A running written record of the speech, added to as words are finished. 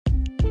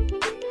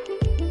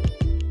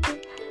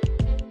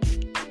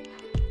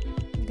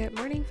Good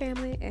morning,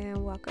 family,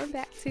 and welcome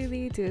back to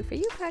the Do It For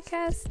You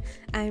podcast.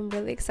 I'm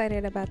really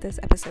excited about this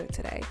episode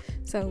today.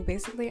 So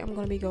basically, I'm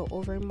going to be go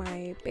over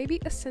my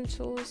baby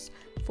essentials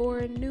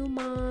for new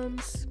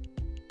moms,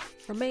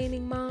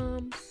 remaining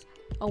moms,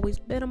 always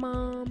been a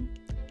mom,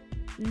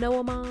 know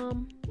a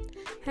mom.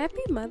 Happy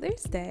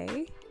Mother's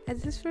Day. I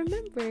just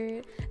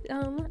remembered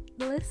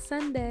this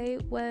Sunday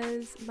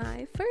was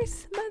my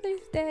first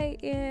Mother's Day,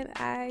 and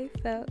I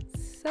felt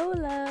so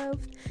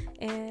loved,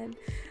 and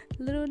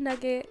little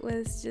Nugget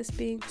was just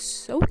being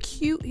so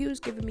cute. He was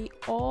giving me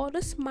all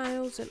the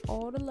smiles and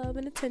all the love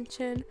and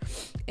attention,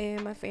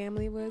 and my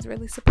family was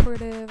really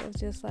supportive of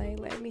just like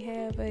letting me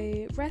have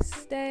a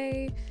rest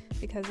day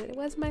because it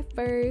was my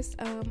first.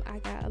 I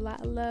got a lot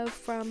of love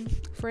from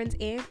friends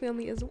and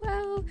family as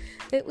well.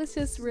 It was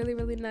just really,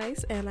 really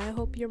nice, and I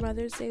hope your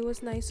Mother's Day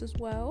was nice as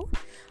well.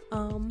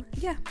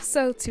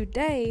 So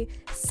today,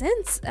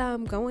 since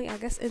going I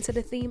guess into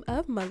the theme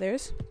of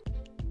mothers,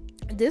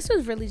 this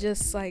was really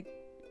just like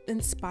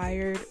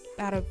inspired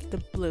out of the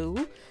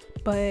blue,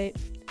 but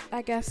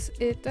I guess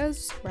it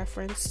does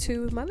reference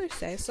to Mother's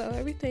Day, so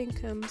everything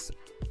comes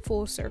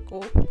full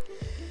circle.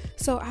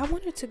 So I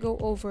wanted to go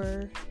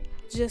over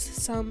just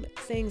some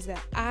things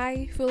that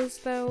I feel as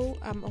though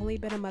I'm only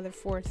been a mother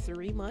for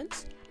 3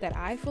 months, that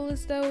I feel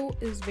as though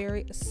is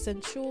very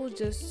essential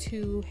just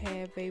to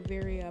have a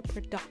very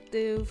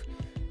productive,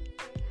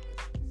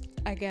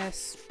 I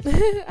guess,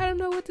 I don't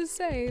know what to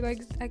say,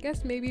 like, I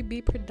guess maybe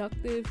be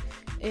productive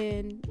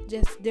in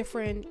just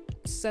different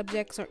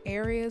subjects or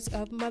areas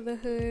of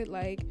motherhood,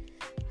 like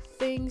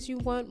things you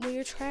want when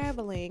you're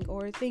traveling,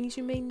 or things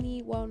you may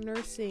need while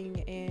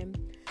nursing, and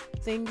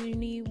things you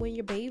need when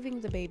you're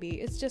bathing the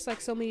baby. It's just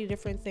like so many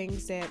different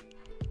things that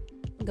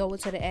go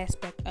into the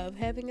aspect of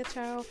having a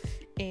child.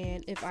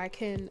 And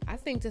I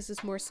think this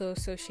is more so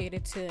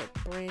associated to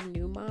brand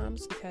new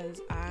moms,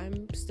 because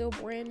I'm still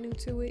brand new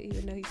to it.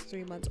 Even though he's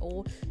 3 months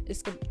old,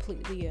 it's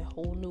completely a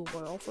whole new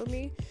world for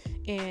me.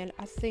 And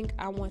I think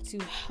I want to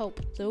help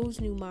those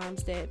new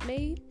moms that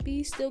may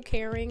be still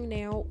carrying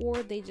now,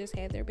 or they just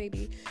had their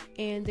baby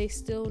and they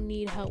still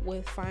need help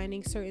with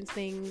finding certain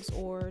things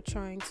or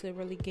trying to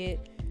really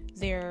get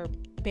their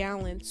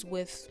balance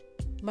with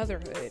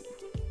motherhood,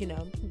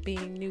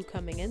 being new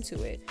coming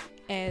into it,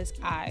 as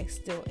I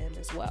still am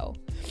as well.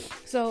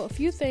 So a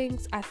few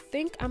things, I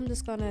think I'm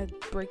just gonna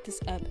break this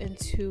up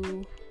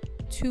into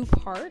 2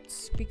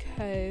 parts,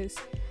 because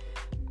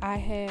I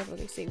have,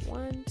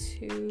 1,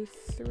 2,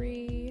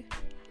 3,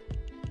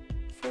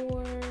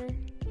 4,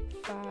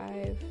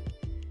 5,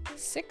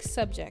 6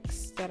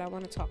 subjects that I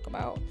want to talk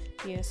about.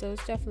 So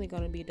it's definitely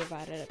going to be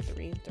divided up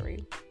 3 and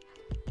 3.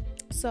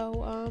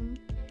 So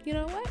you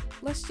know what,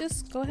 let's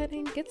just go ahead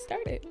and get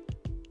started.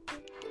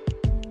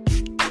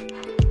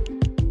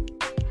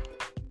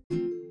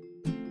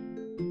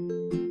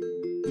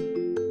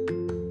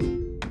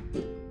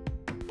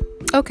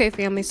 Okay,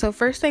 family, so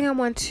first thing I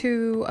want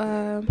to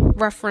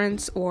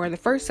reference, or the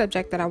first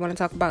subject that I want to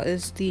talk about,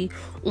 is the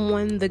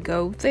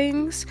on-the-go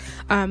things.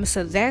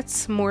 So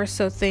that's more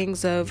so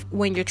things of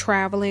when you're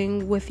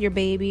traveling with your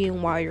baby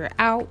and while you're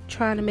out,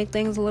 trying to make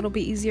things a little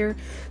bit easier.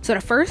 So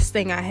the first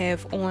thing I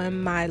have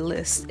on my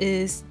list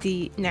is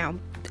now,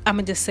 I'm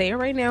going to just say it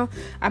right now,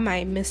 I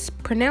might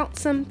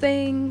mispronounce some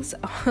things.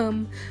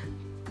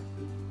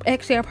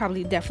 Actually, I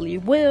probably definitely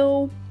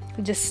will.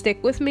 Just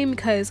stick with me,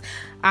 because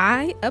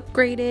I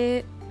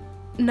upgraded,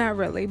 not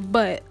really,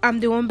 but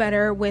I'm doing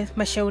better with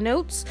my show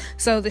notes.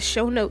 So the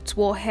show notes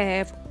will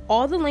have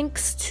all the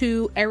links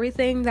to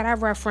everything that I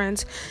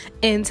referenced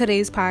in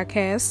today's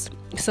podcast.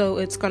 So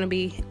it's going to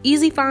be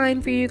easy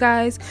find for you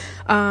guys.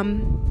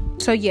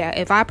 So yeah,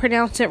 if I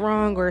pronounce it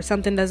wrong or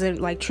something doesn't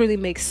truly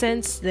make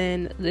sense,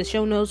 then the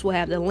show notes will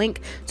have the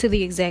link to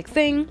the exact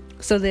thing.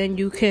 So then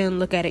you can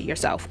look at it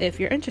yourself if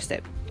you're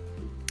interested.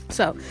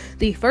 So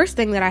the first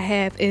thing that I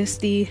have is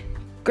the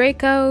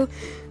Graco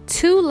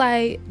 2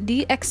 Light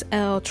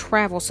DXL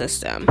travel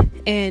system,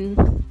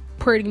 and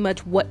pretty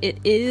much what it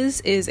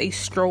is a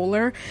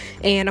stroller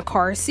and a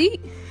car seat.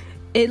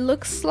 It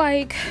looks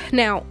like,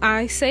 now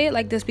I say it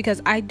like this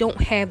because I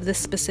don't have this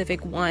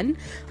specific one.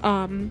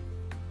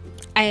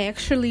 I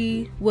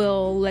actually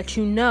will let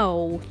you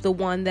know the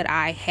one that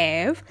I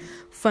have.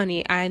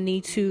 Funny, I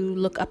need to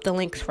look up the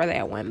links for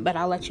that one, but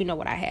I'll let you know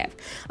what I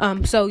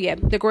have. So yeah,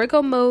 the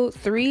Graco Mode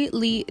 3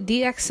 Elite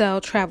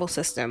DXL travel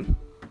system.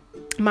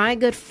 My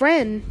good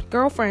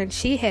girlfriend,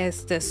 she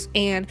has this,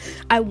 and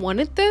I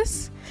wanted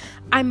this.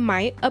 I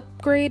might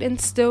upgrade and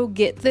still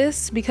get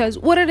this, because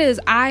what it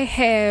is, I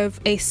have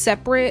a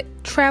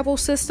separate travel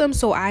system.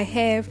 So I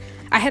had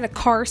a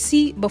car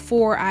seat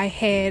before I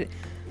had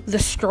the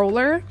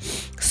stroller.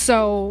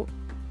 So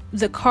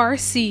the car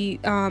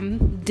seat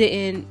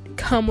didn't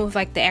come with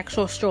the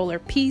actual stroller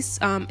piece.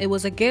 It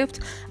was a gift.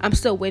 I'm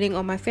still waiting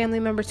on my family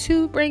member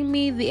to bring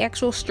me the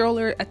actual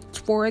stroller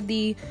for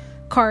the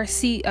car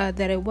seat that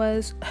it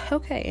was.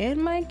 Okay,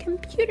 and my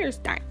computer's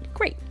dying.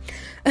 Great.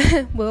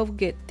 We'll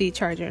get the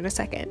charger in a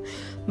second.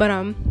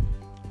 But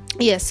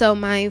yeah, so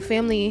my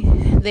family,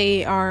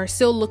 they are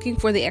still looking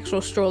for the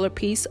actual stroller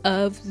piece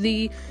of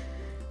the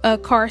a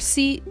car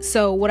seat.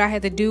 So what I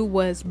had to do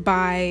was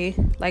buy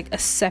like a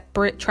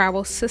separate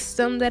travel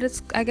system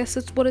I guess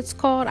it's what it's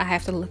called. I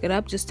have to look it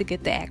up just to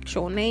get the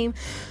actual name,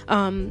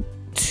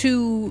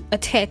 to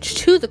attach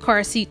to the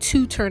car seat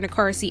to turn the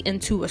car seat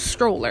into a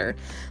stroller.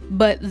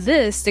 But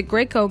the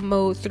Graco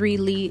Mode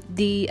 3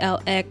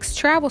 DLX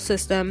travel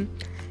system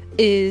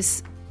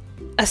is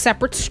a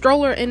separate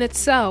stroller in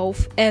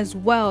itself as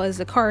well as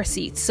the car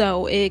seat.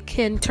 So it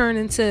can turn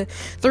into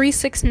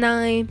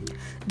 369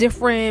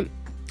 different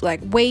like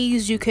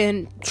ways you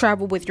can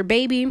travel with your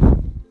baby,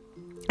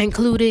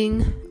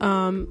 including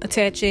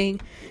attaching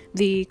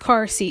the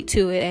car seat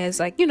to it as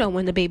like,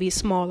 when the baby's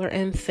smaller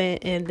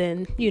infant, and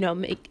then,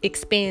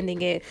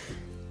 expanding it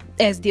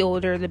as the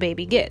older the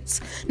baby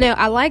gets. Now,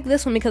 I like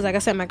this one because, like I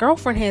said, my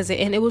girlfriend has it,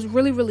 and it was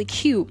really, really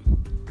cute.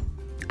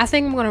 I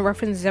think I'm going to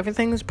reference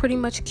everything is pretty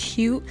much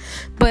cute,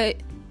 but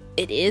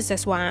it is.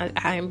 That's why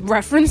I'm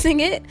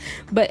referencing it.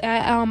 But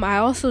I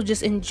also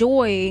just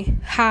enjoy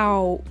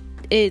how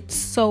it's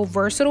so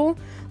versatile.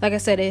 Like I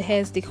said, it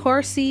has the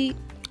car seat,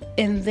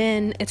 and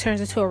then it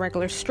turns into a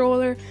regular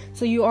stroller.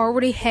 So you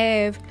already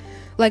have,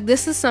 like,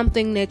 this is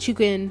something that you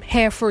can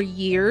have for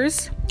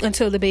years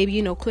until the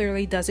baby,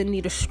 clearly doesn't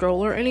need a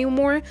stroller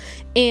anymore.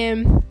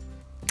 And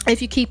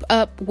if you keep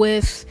up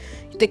with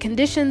the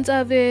conditions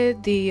of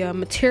it, the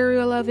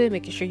material of it,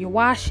 making sure you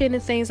wash it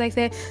and things like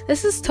that,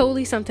 this is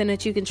totally something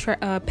that you can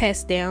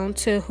pass down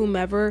to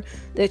whomever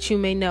that you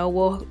may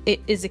know it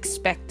is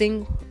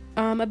expecting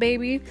a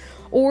baby.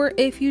 Or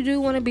if you do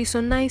want to be so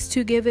nice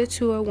to give it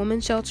to a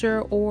women's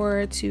shelter,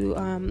 or to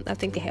I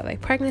think they have like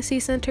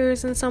pregnancy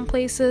centers in some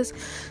places.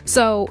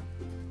 So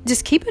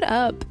just keep it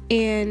up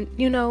and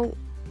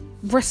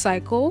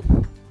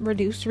recycle,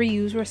 reduce,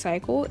 reuse,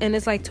 recycle, and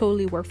it's like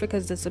totally worth it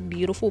because it's a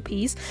beautiful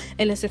piece,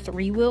 and it's a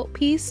 3-wheeled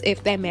piece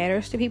if that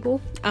matters to people.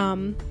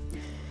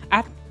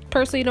 I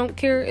personally don't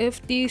care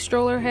if the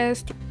stroller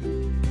has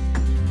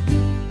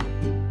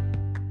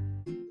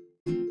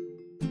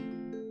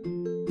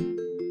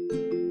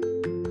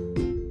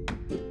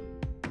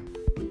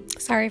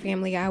Sorry,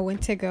 family. I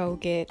went to go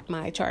get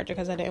my charger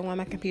because I didn't want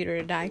my computer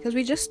to die because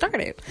we just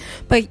started.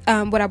 But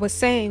what I was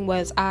saying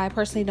was, I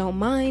personally don't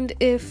mind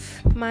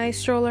if my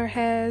stroller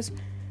has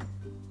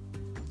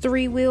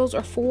 3 wheels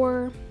or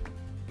 4.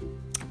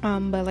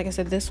 But like I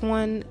said, this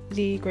one,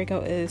 the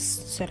Graco is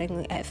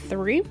setting at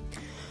 3.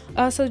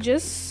 So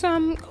just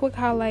some quick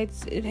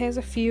highlights. It has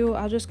a few.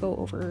 I'll just go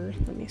over.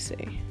 Let me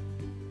see.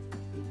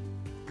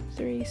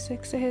 3,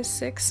 6. It has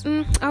 6.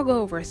 I'll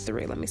go over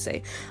 3. Let me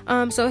see.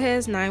 So it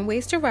has 9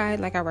 ways to ride,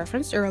 like I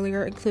referenced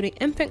earlier, including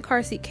infant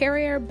car seat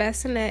carrier,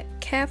 bassinet,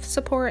 calf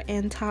support,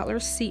 and toddler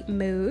seat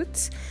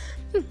modes.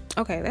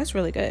 Okay, that's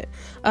really good.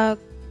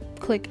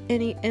 Click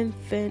any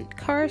infant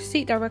car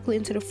seat directly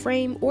into the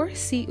frame or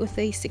seat with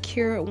a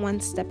secure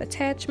one-step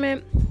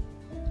attachment.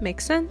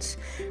 Makes sense.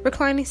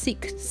 Reclining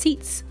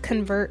seats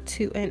convert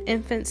to an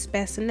infant's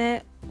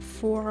bassinet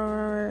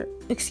for...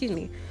 Excuse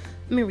me.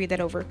 Let me read that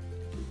over.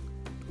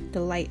 The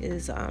light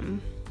is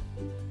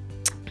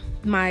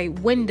my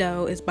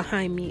window is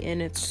behind me and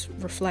it's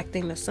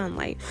reflecting the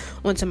sunlight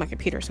onto my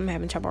computer, so I'm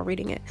having trouble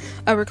reading it.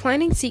 A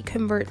reclining seat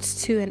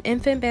converts to an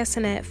infant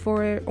bassinet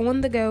for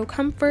on-the-go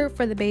comfort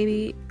for the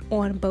baby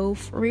on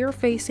both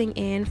rear-facing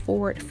and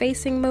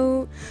forward-facing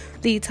mode.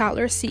 The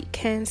toddler seat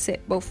can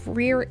sit both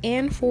rear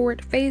and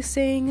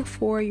forward-facing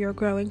for your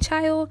growing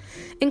child.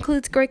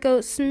 Includes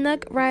Graco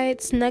Snug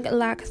Ride Snug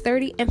Lock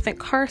 30 infant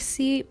car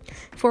seat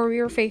for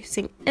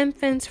rear-facing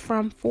infants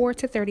from 4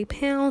 to 30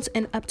 pounds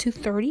and up to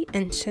 30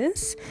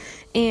 inches.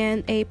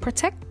 And a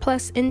Protect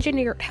Plus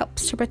engineered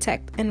helps to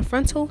protect in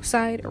frontal,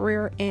 side,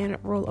 rear,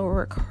 and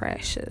rollover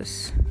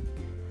crashes.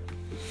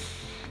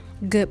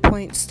 Good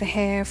points to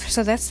have.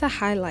 So that's the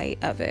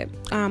highlight of it.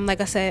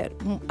 Like I said,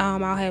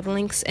 I'll have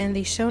links in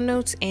the show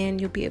notes and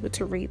you'll be able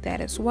to read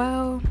that as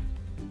well,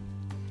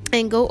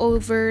 and go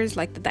overs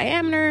like the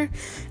diameter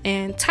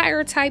and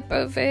tire type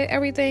of it,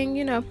 everything,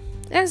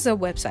 as a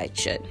website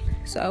should.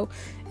 So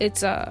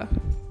it's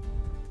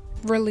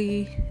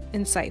really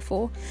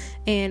insightful,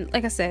 and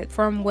like I said,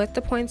 from what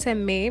the points have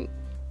made,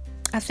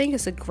 I think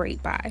it's a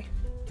great buy.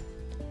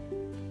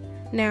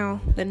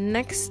 Now the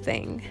next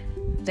thing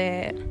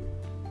that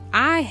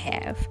I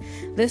have,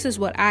 this is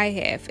what I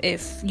have.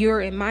 If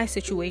you're in my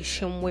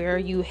situation where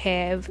you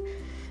have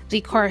the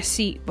car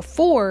seat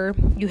before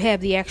you have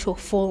the actual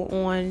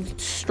full-on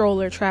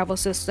stroller travel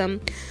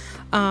system,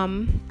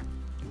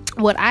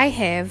 what I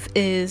have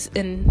is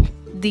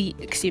the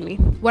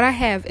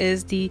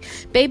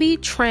Baby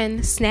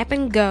Trend Snap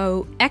and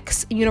Go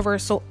X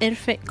Universal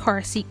Infant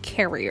Car Seat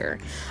Carrier.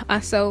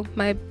 So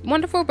my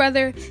wonderful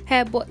brother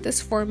had bought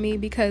this for me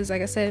because,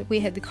 like I said,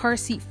 we had the car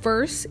seat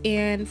first,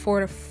 and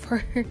for the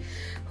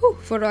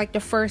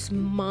first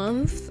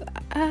month,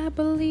 I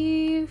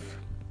believe,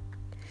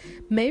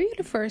 maybe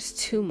the first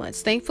 2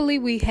 months. Thankfully,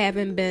 we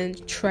haven't been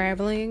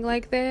traveling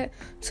like that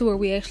to where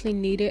we actually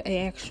needed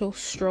an actual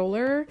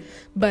stroller,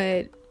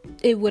 but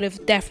it would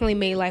have definitely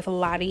made life a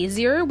lot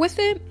easier with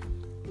it.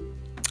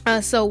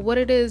 So what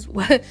it is,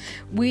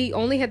 we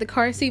only had the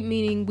car seat,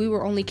 meaning we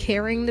were only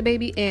carrying the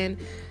baby. And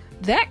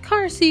that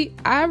car seat,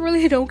 I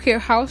really don't care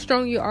how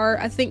strong you are.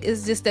 I think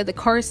it's just that the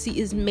car seat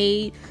is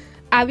made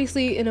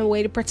obviously in a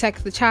way to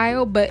protect the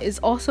child, but it's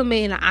also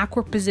made in an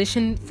awkward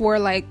position for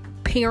like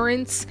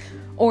parents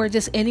or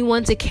just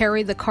anyone to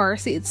carry the car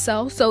seat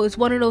itself. So it's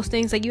one of those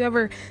things, like, you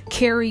ever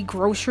carry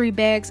grocery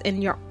bags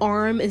and your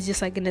arm is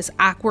just like in this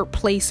awkward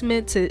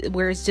placement to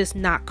where it's just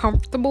not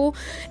comfortable.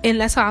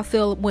 And that's how I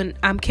feel when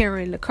I'm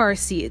carrying the car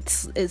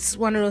seat. It's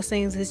one of those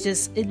things, it's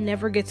just, it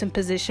never gets in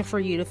position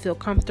for you to feel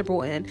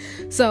comfortable in.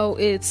 So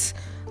it's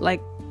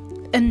like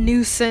a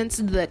nuisance.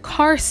 The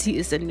car seat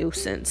is a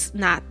nuisance,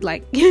 not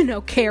like,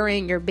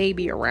 carrying your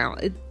baby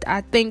around.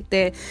 I think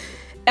that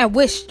I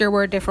wish there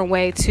were a different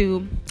way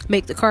to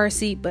make the car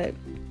seat, but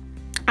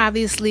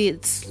obviously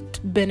it's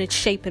been its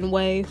shape and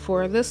way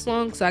for this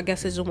long, so I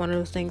guess it's just one of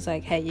those things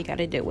like, hey, you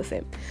gotta deal with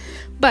it.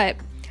 But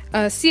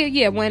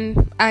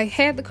when I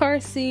had the car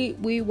seat,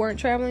 we weren't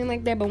traveling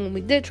like that, but when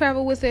we did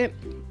travel with it,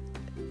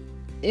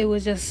 it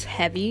was just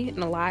heavy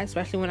and a lot,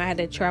 especially when I had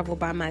to travel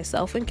by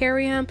myself and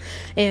carry him,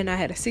 and I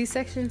had a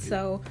C-section,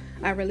 so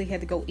I really had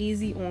to go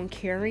easy on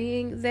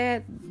carrying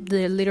that.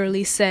 They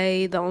literally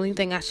say the only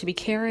thing I should be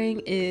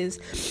carrying is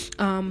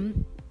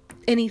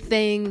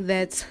anything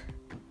that's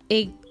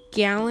a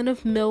gallon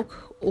of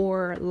milk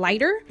or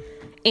lighter,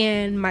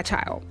 and my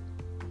child.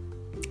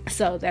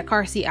 So that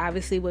car seat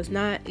obviously was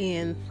not,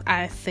 and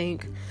I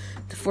think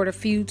for the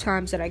few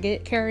times that I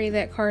get carry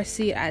that car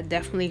seat, I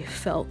definitely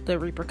felt the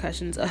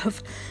repercussions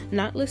of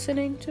not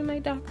listening to my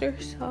doctor.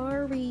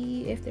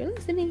 Sorry if they're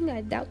listening.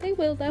 I doubt they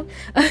will though.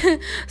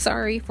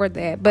 Sorry for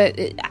that, but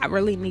I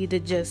really need to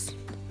just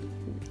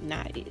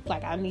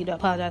I need to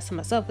apologize to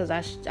myself, because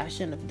I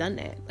shouldn't have done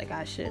that.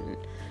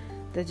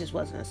 That just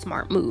wasn't a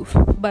smart move.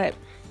 But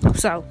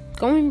so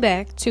going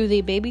back to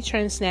the Baby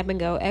Trend Snap and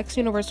Go X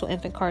Universal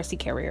Infant Car Seat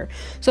Carrier.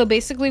 So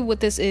basically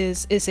what this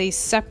is a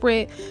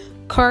separate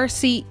car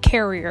seat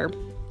carrier.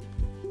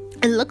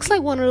 It looks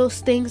like one of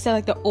those things that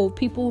like the old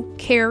people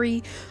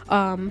carry,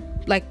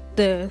 like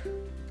the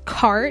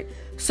cart,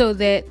 so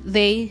that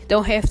they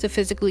don't have to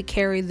physically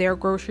carry their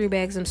grocery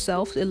bags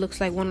themselves. It looks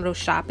like one of those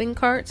shopping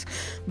carts,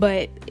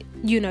 but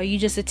you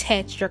just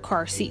attach your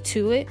car seat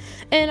to it.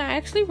 And I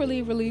actually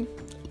really, really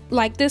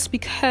like this,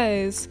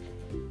 because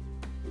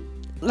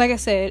like I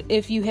said,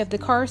 if you have the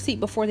car seat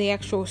before the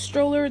actual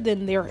stroller,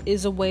 then there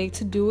is a way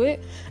to do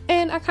it.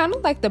 And I kind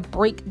of like the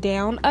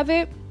breakdown of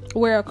it,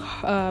 where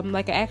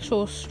like an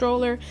actual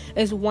stroller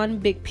is one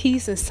big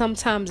piece, and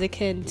sometimes it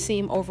can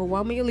seem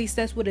overwhelming. At least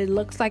that's what it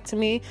looks like to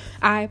me.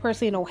 I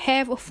personally don't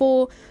have a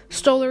full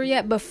stroller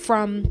yet, but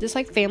from just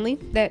like family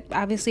that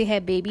obviously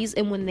had babies,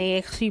 and when they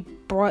actually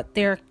brought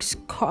their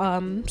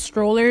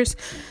strollers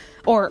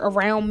or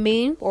around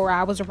me, or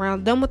I was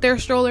around them with their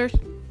strollers,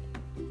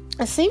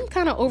 it seemed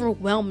kind of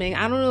overwhelming.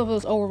 I don't know if it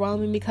was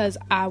overwhelming because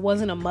I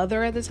wasn't a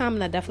mother at the time,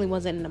 and I definitely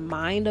wasn't in the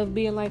mind of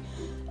being like,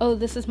 oh,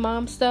 this is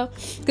mom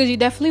stuff. Because you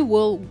definitely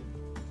will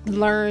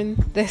learn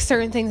that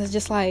certain things is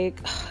just like,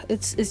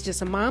 it's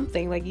just a mom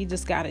thing. Like, you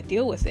just got to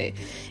deal with it.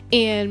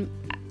 And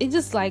it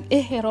just like,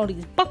 it had all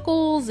these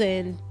buckles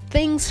and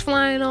things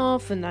flying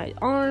off, and the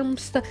arm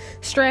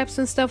straps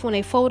and stuff when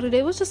they folded.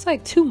 It was just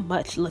like too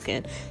much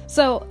looking.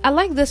 So I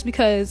like this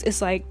because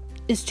it's like,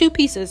 it's two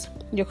pieces.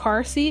 Your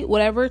car seat,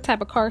 whatever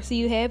type of car seat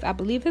you have, I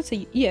believe it's a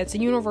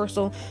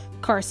universal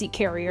car seat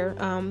carrier,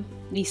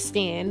 the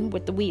stand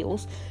with the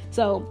wheels.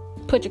 So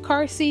put your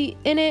car seat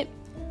in it,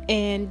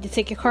 and you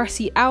take your car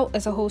seat out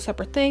as a whole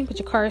separate thing. Put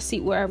your car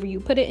seat wherever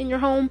you put it in your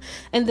home,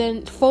 and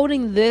then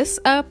folding this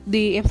up,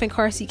 the infant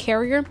car seat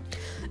carrier,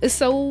 is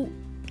so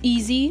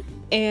easy,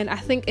 and I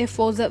think it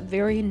folds up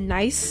very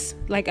nice,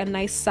 like a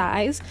nice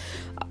size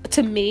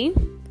to me.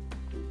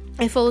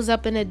 It folds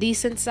up in a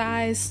decent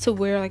size to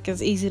where like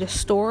it's easy to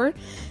store,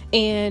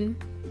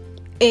 and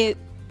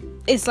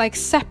it's like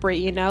separate,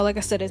 like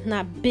I said, it's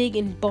not big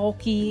and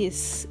bulky.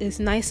 It's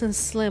nice and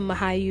slim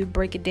how you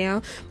break it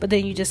down, but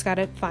then you just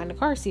gotta find a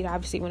car seat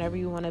obviously whenever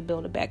you want to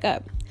build it back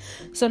up.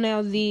 So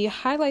now the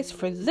highlights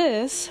for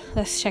this,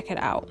 let's check it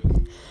out.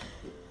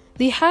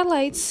 The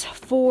highlights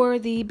for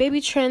the Baby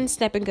Trend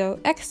Snap and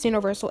Go X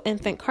Universal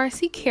Infant Car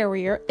Seat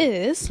Carrier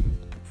is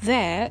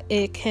that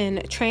it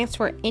can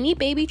transfer any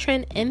Baby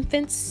Trend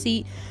infant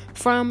seat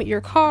from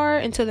your car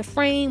into the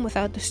frame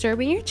without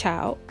disturbing your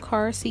child.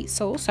 Car seat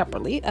sold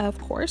separately, of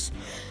course,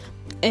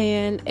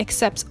 and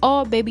accepts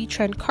all Baby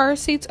Trend car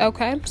seats.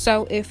 Okay,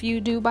 so if you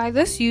do buy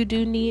this, you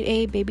do need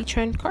a Baby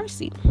Trend car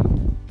seat.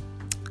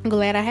 I'm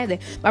glad I had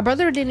it. My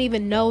brother didn't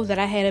even know that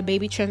I had a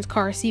Baby Trend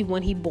car seat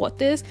when he bought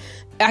this.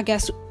 I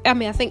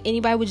think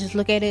anybody would just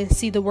look at it and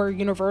see the word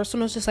universal,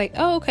 and it's just like,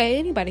 oh, okay,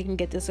 anybody can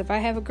get this. If I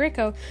have a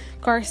Graco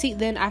car seat,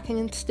 then I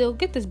can still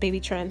get this Baby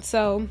Trend.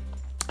 So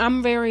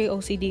I'm very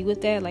OCD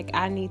with that. Like,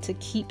 I need to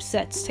keep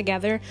sets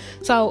together.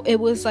 So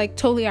it was like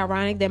totally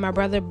ironic that my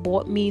brother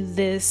bought me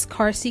this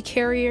car seat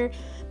carrier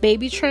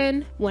Baby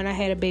Trend when I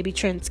had a Baby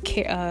Trend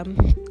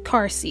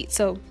car seat.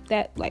 So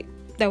that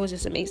was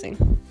just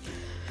amazing.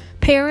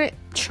 parent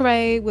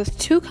tray with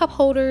 2 cup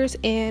holders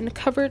and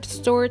covered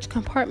storage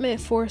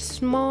compartment for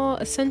small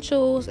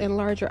essentials and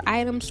larger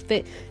items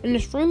fit in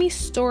this roomy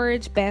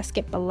storage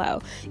basket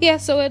below. Yeah,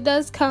 so it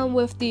does come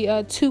with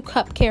the 2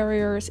 cup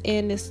carriers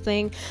and this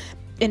thing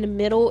in the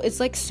middle. It's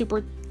like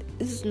super,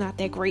 this is not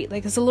that great.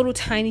 Like, it's a little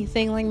tiny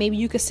thing, like maybe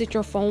you could sit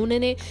your phone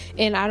in it,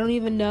 and I don't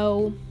even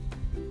know,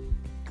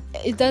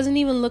 it doesn't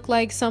even look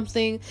like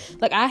something,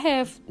 like I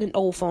have an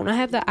old phone. I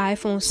have the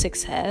iPhone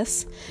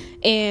 6s,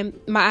 and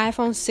my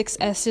iPhone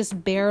 6s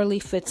just barely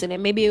fits in it.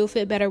 Maybe it would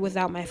fit better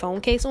without my phone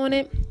case on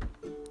it,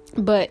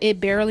 but it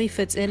barely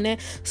fits in there.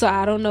 So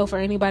I don't know for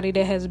anybody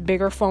that has a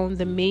bigger phone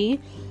than me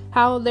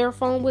how their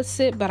phone would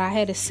sit, but I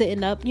had it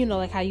sitting up, you know,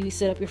 like how you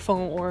sit up your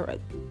phone or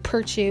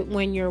perch it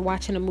when you're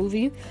watching a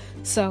movie.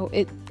 So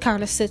it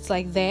kind of sits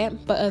like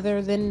that. But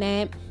other than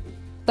that,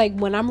 like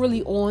when I'm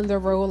really on the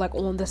road, like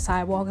on the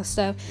sidewalk and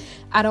stuff,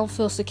 I don't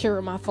feel secure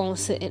with my phone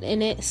sitting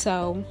in it,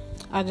 so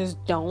I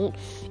just don't.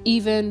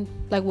 Even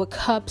like with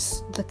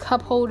cups, the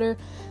cup holder,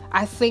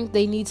 I think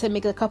they need to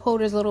make the cup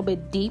holders a little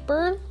bit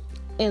deeper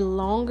and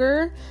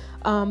longer,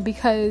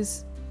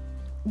 because,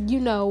 you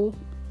know,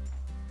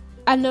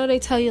 I know they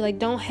tell you like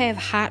don't have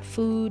hot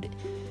food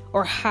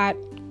or hot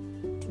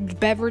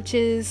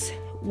beverages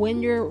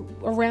when you're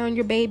around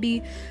your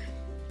baby,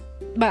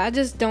 but I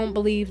just don't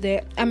believe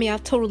that. I mean,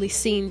 I've totally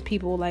seen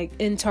people like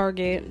in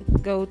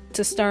Target go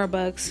to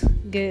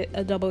Starbucks, get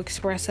a double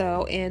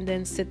espresso, and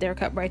then sit their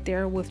cup right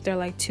there with their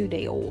like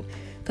 2-day-old,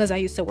 because I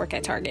used to work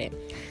at Target.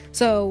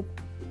 So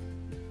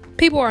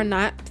people are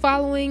not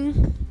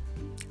following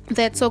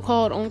that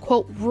so-called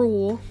unquote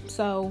rule.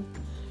 So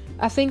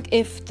I think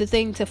if the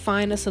thing to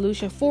find a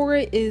solution for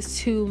it is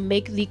to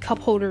make the cup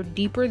holder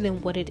deeper than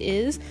what it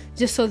is,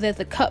 just so that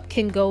the cup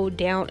can go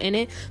down in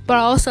it. But I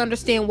also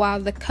understand why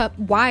the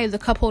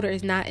cup holder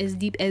is not as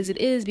deep as it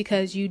is,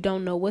 because you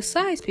don't know what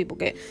size people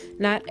get.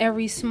 Not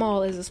every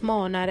small is a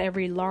small, not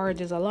every large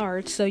is a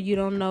large, so you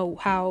don't know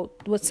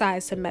what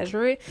size to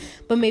measure it.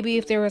 But maybe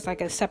if there was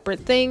like a separate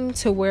thing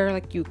to where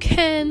like you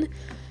can,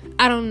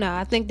 I don't know.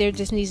 I think there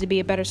just needs to be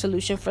a better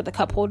solution for the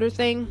cup holder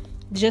thing,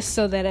 just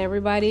so that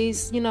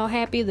everybody's, you know,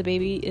 happy, the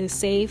baby is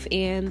safe,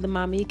 and the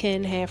mommy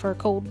can have her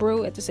cold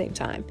brew at the same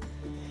time.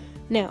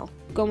 Now,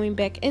 going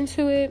back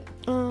into it,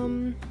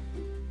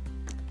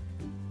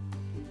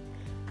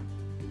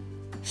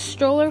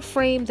 stroller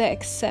frame that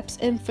accepts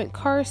infant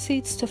car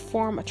seats to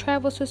form a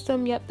travel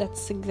system. Yep,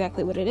 that's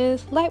exactly what it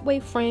is.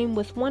 Lightweight frame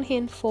with one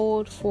hand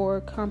fold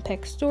for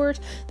compact storage.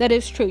 That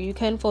is true. You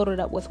can fold it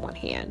up with one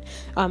hand.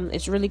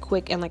 It's really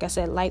quick, and like I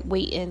said,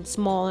 lightweight and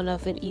small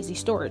enough and easy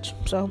storage.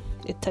 So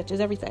it touches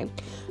everything.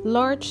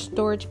 Large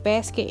storage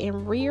basket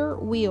and rear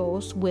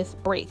wheels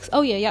with brakes.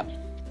 Oh yeah, yep.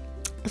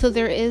 So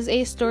there is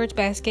a storage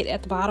basket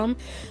at the bottom.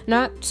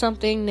 Not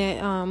something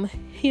that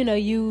you know,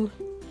 you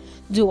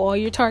do all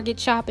your Target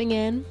shopping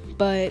in,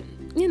 but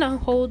you know,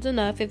 holds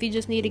enough if you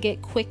just need to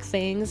get quick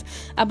things.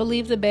 I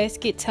believe the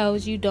basket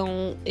tells you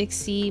don't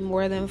exceed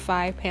more than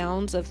 5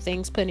 pounds of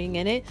things putting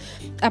in it.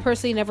 I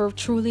personally never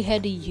truly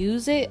had to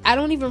use it. I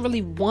don't even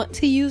really want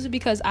to use it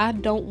because I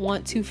don't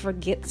want to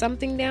forget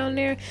something down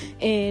there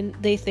and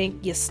they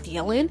think you're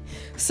stealing.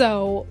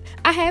 So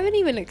I haven't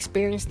even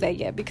experienced that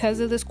yet because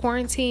of this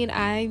quarantine.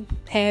 I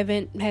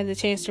haven't had the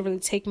chance to really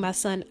take my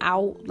son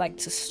out like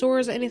to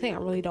stores or anything. I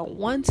really don't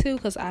want to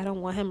because I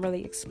don't want him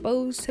really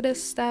exposed to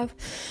this stuff.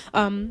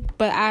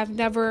 But I've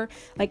never,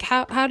 like,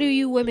 how do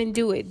you women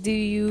do it? Do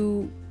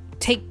you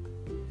take,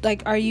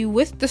 like, are you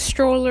with the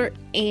stroller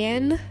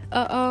and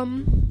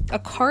a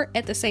cart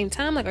at the same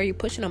time? Like, are you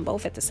pushing them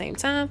both at the same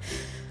time?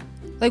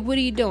 Like, what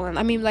are you doing?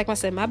 I mean, like I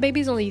said, my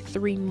baby's only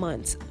 3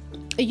 months,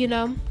 you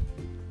know?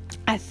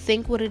 I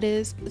think what it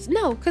is,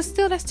 no, because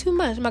still that's too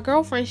much. My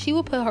girlfriend, she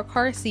would put her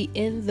car seat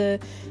in the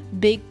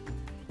big,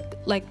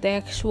 like, the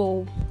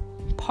actual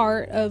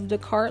part of the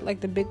cart,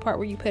 like the big part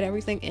where you put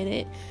everything in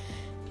it.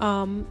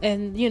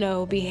 And you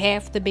know, be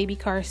half the baby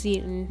car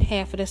seat and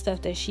half of the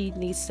stuff that she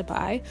needs to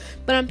buy.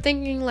 But I'm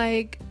thinking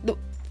like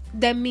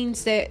that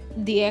means that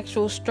the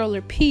actual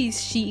stroller piece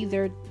she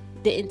either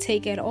didn't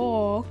take at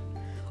all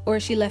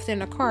or she left in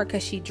the car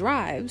because she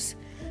drives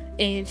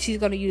and she's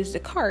going to use the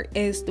cart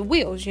as the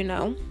wheels, you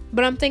know.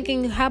 But I'm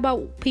thinking, how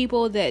about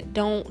people that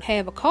don't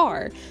have a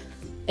car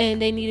and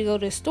they need to go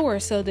to the store,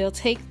 so they'll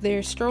take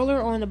their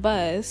stroller on the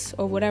bus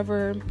or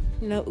whatever,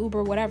 you know,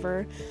 Uber,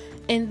 whatever.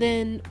 And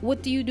then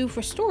what do you do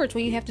for storage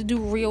when you have to do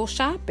real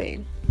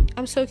shopping?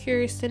 I'm so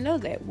curious to know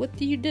that. What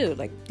do you do?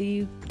 Like, do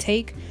you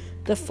take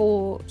the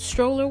full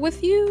stroller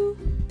with you?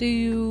 Do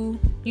you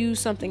use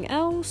something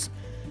else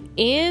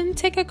and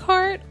take a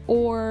cart?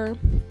 Or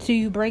do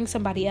you bring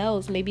somebody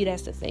else? Maybe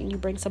that's the thing. You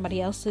bring somebody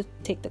else to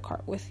take the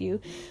cart with you,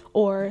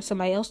 or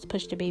somebody else to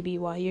push the baby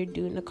while you're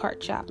doing the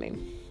cart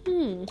shopping.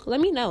 Let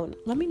me know.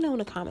 Let me know in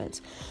the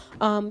comments.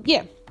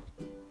 Yeah.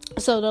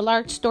 So the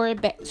large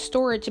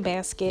storage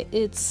basket,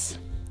 it's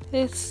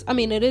I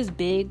mean, it is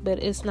big,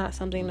 but it's not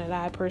something that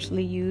I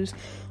personally use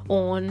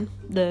on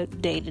the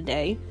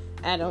day-to-day.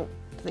 I don't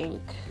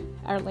think,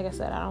 or like I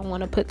said, I don't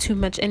want to put too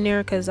much in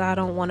there because I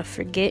don't want to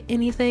forget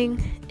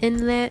anything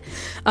in that.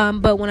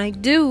 But when I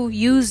do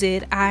use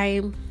it,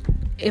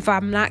 if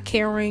I'm not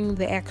carrying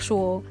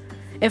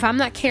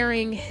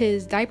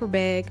his diaper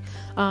bag,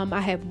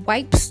 I have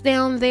wipes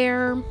down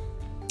there.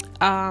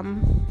 I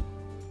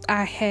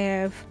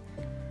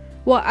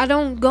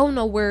don't go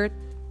nowhere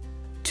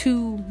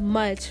too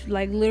much,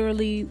 like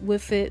literally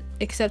with it,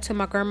 except to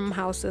my grandma's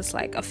house. It's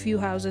like a few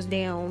houses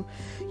down.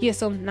 Yeah,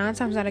 so 9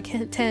 times out of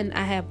 10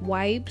 I have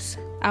wipes.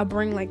 I'll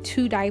bring like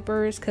 2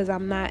 diapers because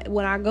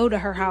when I go to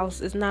her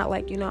house, it's not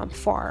like, I'm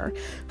far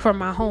from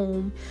my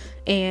home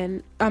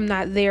and I'm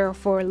not there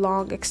for a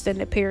long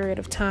extended period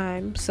of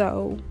time.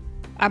 So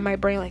I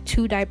might bring like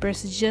 2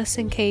 diapers just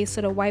in case.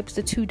 So the wipes,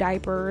 the 2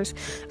 diapers.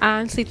 I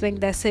honestly think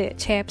that's it.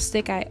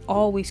 Chapstick, I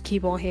always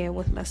keep on hand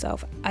with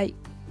myself. I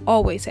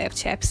always have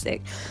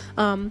chapstick.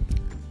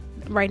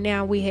 Right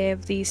now we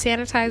have the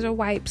sanitizer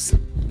wipes,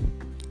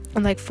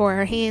 and like for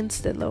our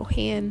hands, the little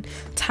hand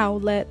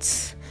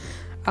towelettes.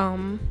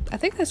 I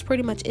think that's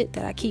pretty much it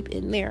that I keep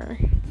in there,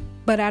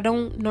 but I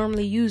don't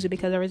normally use it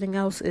because everything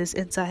else is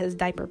inside his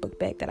diaper book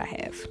bag that I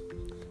have.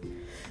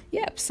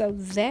 Yep, so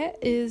that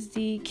is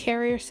the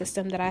carrier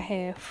system that I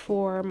have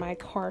for my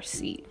car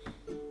seat.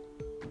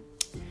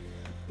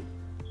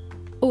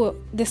 Oh,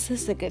 this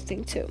is a good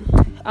thing too.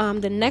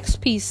 The next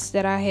piece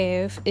that I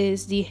have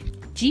is the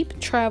Jeep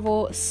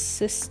Travel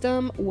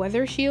System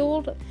Weather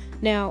Shield.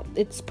 Now,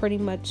 it's pretty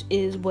much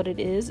is what it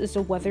is. It's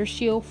a weather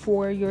shield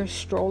for your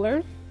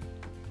stroller.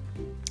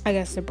 I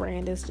guess the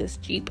brand is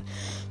just Jeep.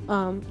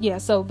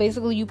 So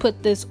basically you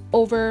put this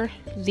over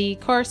the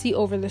car seat,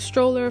 over the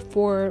stroller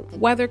for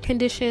weather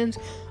conditions.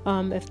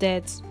 If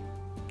that's,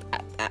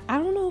 I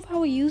don't know if I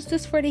would use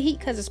this for the heat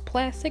because it's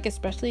plastic,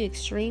 especially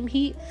extreme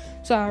heat.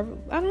 So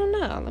I don't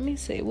know. Let me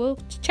see. We'll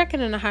check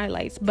it in the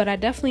highlights. But I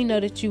definitely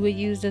know that you would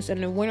use this in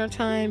the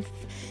wintertime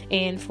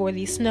and for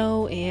the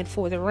snow and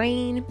for the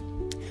rain.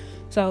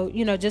 So,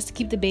 just to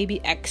keep the baby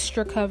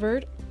extra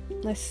covered.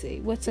 Let's see.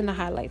 What's in the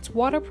highlights?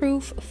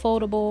 Waterproof,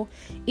 foldable,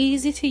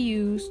 easy to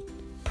use,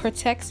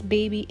 protects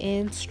baby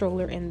and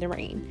stroller in the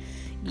rain.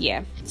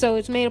 Yeah. So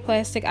it's made of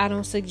plastic. I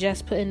don't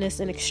suggest putting this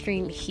in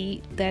extreme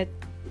heat.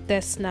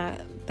 That's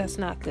not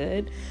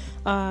good.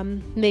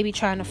 Maybe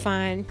trying to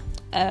find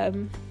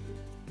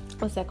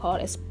what's that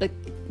called? It's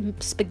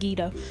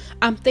spaghetti.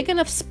 I'm thinking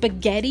of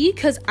spaghetti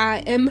because I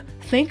am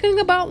thinking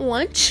about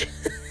lunch.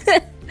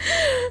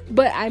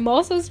 But I'm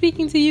also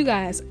speaking to you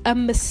guys. A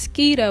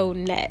mosquito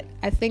net.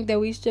 I think that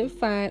we should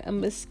find a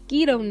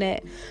mosquito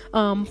net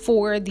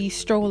for the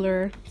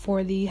stroller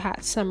for the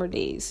hot summer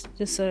days,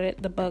 just so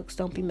that the bugs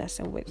don't be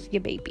messing with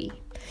your baby.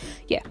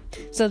 Yeah,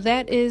 so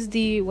that is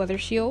the weather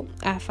shield.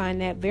 I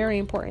find that very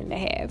important to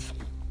have.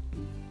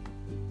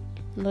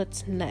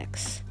 What's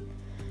next?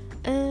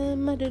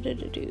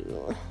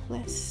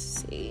 Let's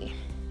see.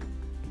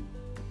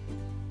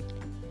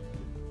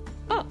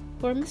 Oh,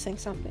 we're missing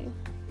something.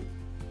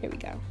 Here we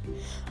go.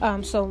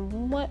 So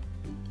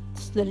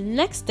what's the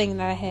next thing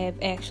that I have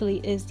actually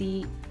is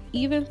the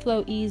Even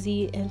Flow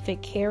Easy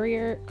Infant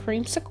Carrier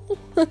Creamsicle.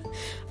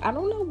 I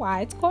don't know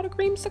why it's called a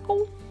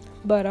creamsicle,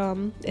 but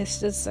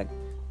it's just an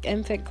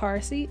infant car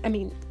seat. I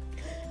mean,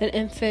 an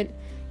infant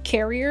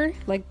carrier,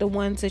 like the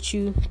ones that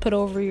you put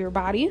over your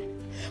body.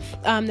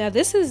 Now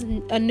this is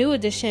a new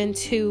addition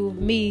to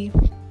me,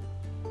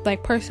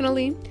 like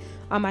personally.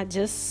 I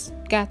just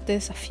got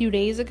this a few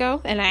days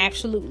ago and I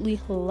absolutely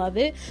love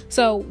it.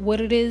 So what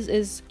it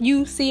is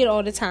you see it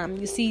all the time.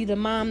 You see the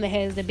mom that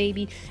has the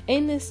baby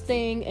in this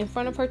thing in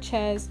front of her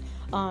chest.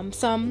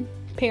 Some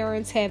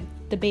parents have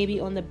the baby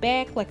on the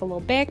back, like a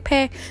little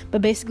backpack,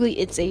 but basically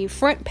it's a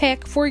front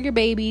pack for your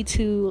baby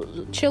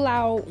to chill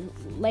out,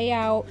 lay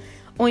out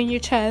on your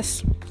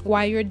chest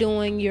while you're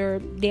doing your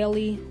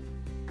daily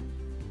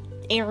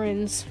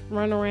errands,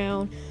 run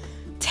around,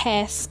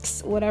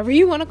 tasks, whatever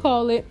you want to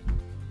call it,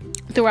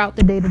 throughout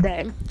the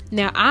day.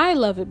 Now I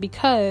love it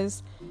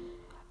because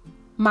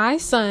my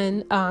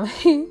son,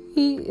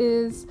 he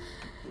is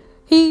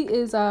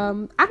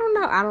I don't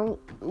know, I don't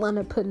want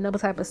to put no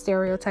type of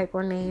stereotype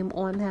or name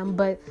on him,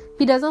 but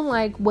he doesn't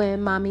like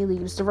when mommy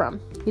leaves the room.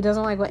 He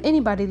doesn't like when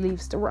anybody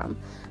leaves the room.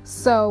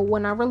 So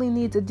when I really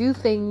need to do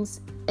things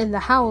in the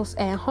house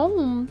at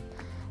home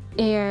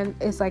and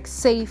it's like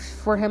safe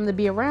for him to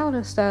be around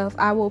and stuff,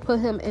 I will put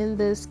him in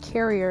this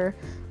carrier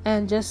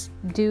and just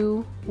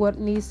do what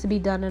needs to be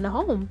done in the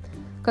home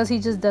because he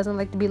just doesn't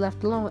like to be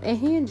left alone, and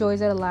he enjoys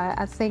it a lot.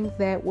 I think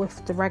that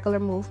with the regular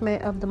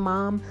movement of the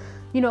mom,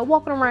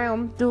 walking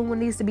around doing what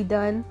needs to be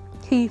done,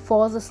 he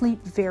falls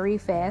asleep very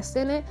fast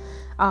in it,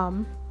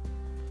 and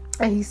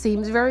he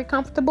seems very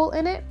comfortable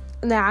in it.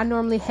 Now I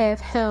normally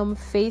have him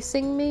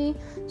facing me,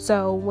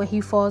 so when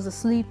he falls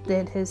asleep,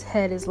 then his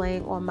head is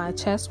laying on my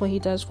chest when he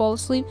does fall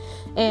asleep.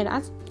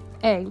 And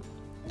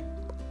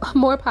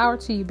more power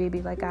to you,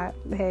 baby.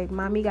 Hey,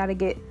 mommy got to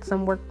get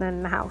some work done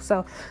in the house.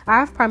 So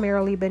I've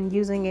primarily been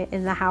using it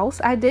in the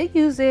house. I did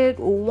use it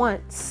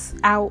once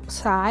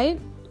outside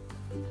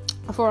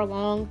for a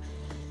long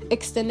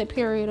extended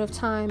period of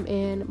time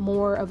in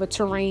more of a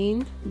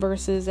terrain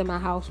versus in my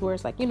house where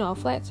it's like, a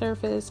flat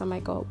surface. I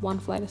might go up one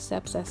flight of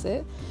steps, that's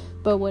it.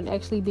 But when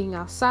actually being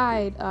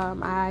outside,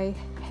 I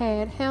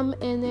had him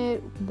in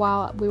it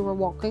while we were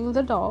walking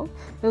the dog.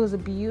 It was a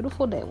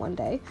beautiful day one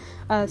day.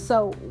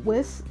 So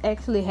with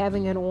actually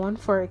having it on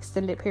for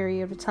extended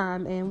period of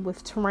time and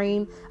with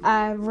terrain,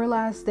 I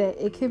realized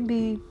that it can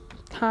be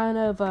kind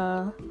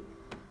of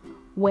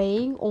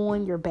weighing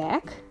on your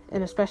back,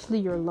 and especially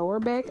your lower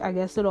back. I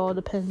guess it all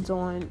depends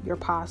on your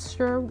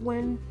posture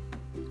when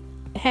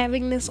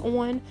having this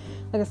on.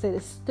 Like I said,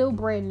 it's still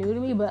brand new to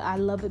me, but I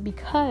love it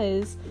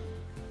because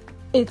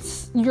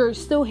you're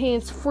still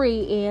hands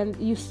free and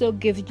you still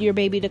give your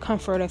baby the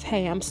comfort of,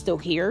 hey, I'm still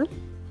here,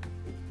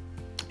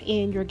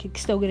 and you're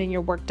still getting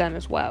your work done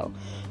as well.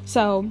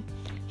 So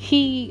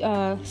he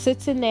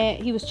sits in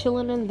that. He was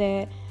chilling in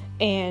that,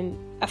 and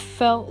I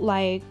felt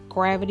like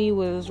gravity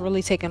was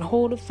really taking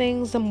hold of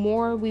things the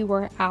more we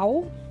were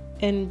out,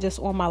 and just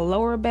on my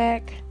lower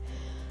back.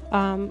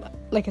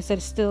 Like I said,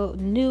 it's still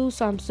new,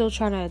 so I'm still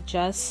trying to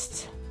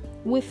adjust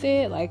with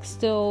it, like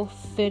still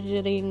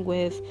fidgeting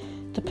with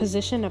the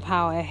position of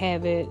how I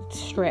have it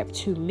strapped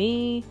to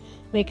me,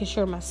 making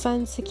sure my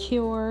son's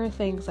secure,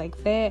 things like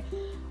that.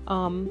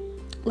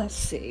 Let's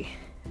see.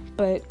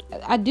 But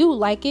I do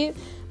like it,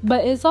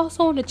 but it's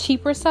also on the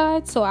cheaper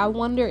side, so I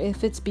wonder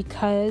if it's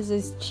because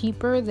it's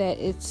cheaper that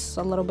it's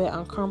a little bit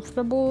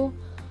uncomfortable.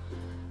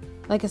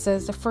 Like I said,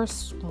 it's the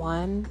first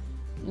one,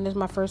 and it's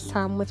my first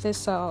time with this,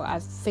 so I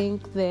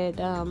think that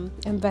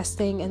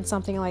investing in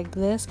something like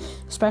this,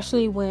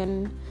 especially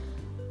when,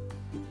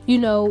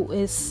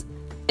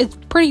 it's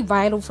pretty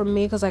vital for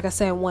me, because like I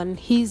said,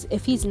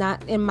 if he's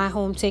not in my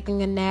home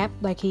taking a nap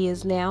like he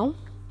is now,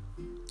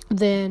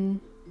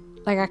 then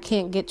I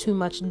can't get too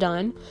much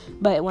done.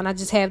 But when I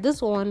just have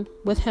this on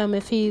with him,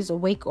 if he's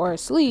awake or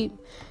asleep,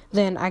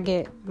 then I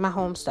get my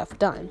home stuff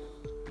done.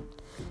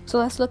 So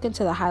let's look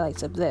into the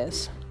highlights of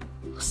this.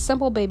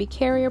 Simple baby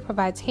carrier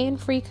provides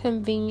hand-free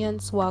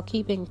convenience while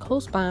keeping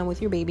close bond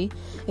with your baby.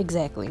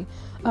 Exactly.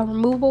 A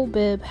removable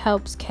bib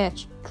helps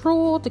catch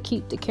drool to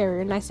keep the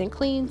carrier nice and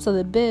clean. So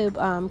the bib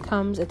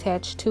comes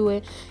attached to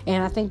it,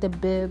 and I think the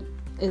bib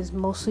is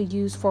mostly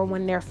used for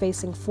when they're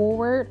facing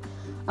forward.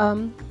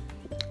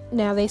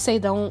 Now they say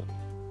don't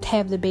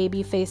have the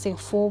baby facing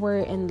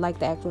forward in the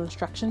actual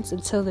instructions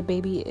until the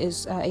baby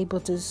is able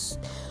to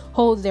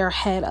hold their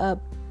head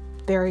up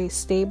very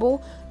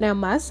stable. Now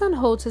my son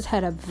holds his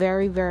head up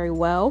very, very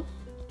well,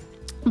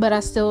 but I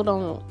still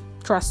don't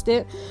trust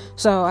it,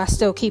 so I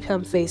still keep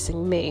him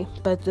facing me,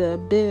 but the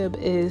bib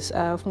is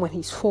when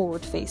he's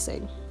forward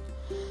facing.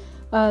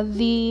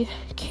 The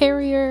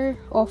carrier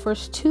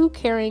offers 2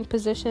 carrying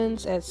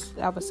positions, as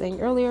I was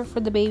saying earlier, for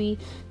the baby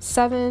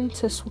 7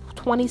 to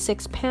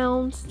 26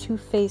 pounds to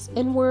face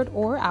inward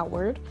or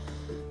outward.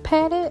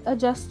 Padded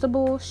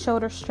adjustable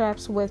shoulder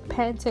straps with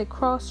patented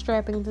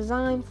cross-strapping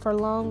design for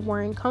long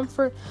wearing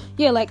comfort.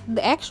 Yeah,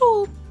 the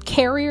actual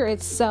carrier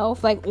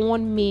itself,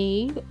 on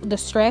me, the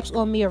straps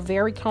on me are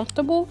very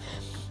comfortable.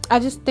 I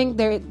just think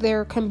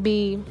there can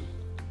be,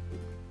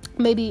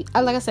 maybe,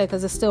 like I said,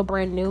 because it's still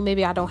brand new,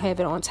 maybe I don't have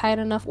it on tight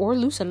enough or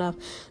loose enough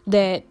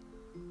that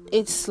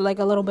it's a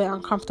little bit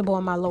uncomfortable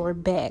in my lower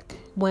back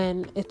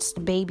when it's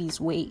the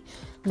baby's weight.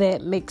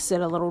 That makes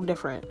it a little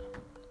different.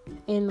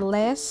 And the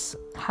last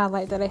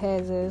highlight that it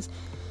has is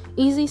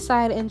easy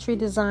side entry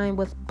design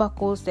with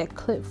buckles that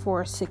clip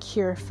for a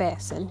secure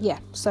fasten. Yeah,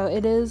 so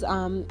it is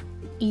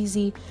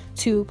easy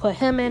to put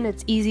him in.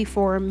 It's easy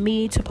for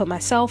me to put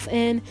myself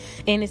in,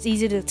 and it's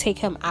easy to take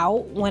him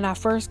out. When I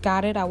first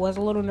got it, I was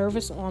a little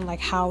nervous on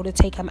how to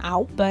take him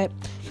out, but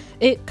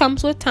it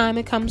comes with time,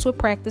 it comes with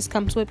practice,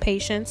 comes with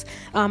patience.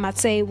 I'd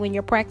say when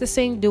you're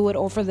practicing, do it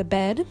over the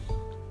bed,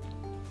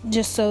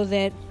 just so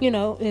that,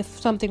 if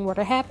something were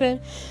to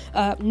happen,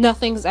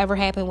 nothing's ever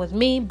happened with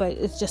me, but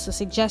it's just a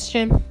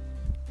suggestion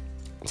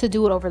to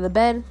do it over the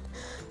bed,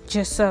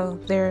 just so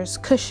there's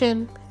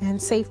cushion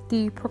and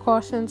safety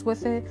precautions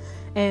with it,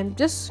 and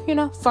just,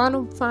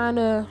 find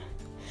a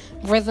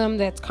rhythm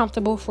that's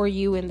comfortable for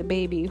you and the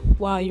baby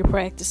while you're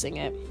practicing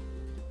it.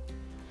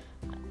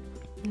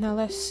 Now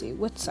let's see,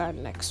 what's our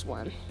next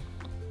one?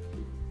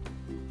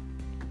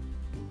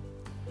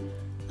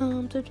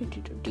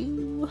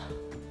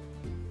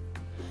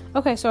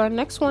 Okay, so our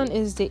next one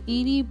is the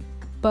Edie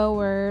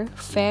Bauer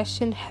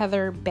Fashion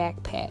Heather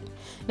backpack.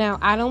 Now,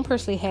 I don't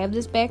personally have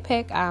this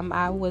backpack.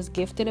 I was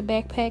gifted a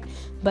backpack,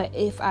 but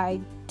if I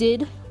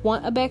did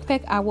want a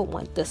backpack, I would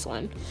want this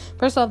one.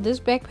 First off, this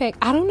backpack,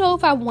 I don't know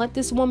if I want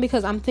this one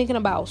because I'm thinking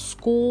about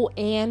school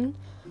and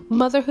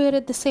motherhood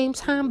at the same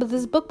time, but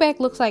this book bag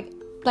looks like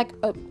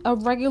a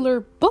regular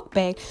book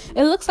bag.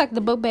 It looks like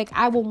the book bag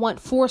I would want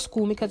for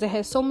school because it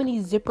has so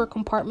many zipper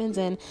compartments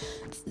and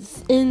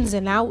ins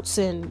and outs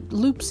and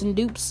loops and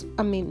dupes.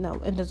 I mean, no,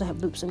 it doesn't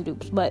have loops and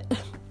dupes, but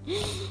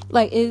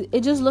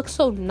it just looks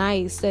so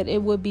nice that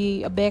it would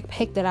be a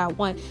backpack that I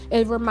want.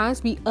 It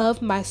reminds me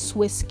of my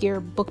Swiss Gear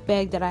book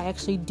bag that I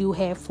actually do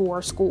have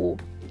for school.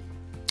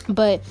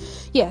 But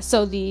yeah,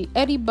 so the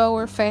Eddie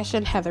Bauer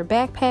Fashion Heather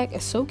backpack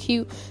is so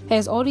cute.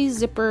 Has all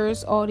these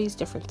zippers, all these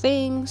different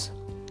things.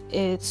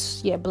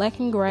 It's black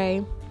and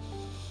gray.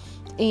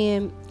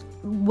 And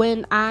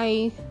when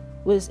I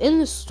was in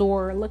the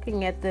store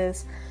looking at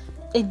this,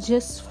 it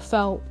just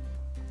felt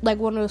like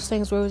one of those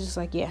things where it was just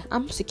like, yeah,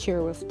 I'm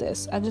secure with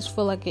this. I just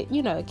feel like it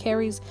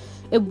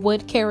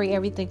would carry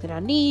everything that I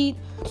need.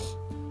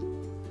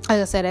 Like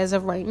I said, as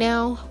of right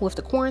now, with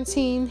the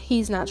quarantine,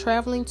 he's not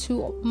traveling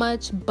too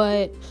much,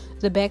 but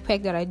the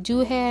backpack that I do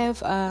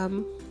have,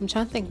 I'm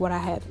trying to think what I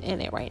have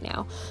in it right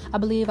now. I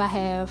believe I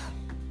have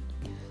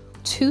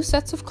 2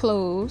 sets of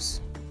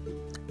clothes,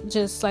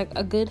 just like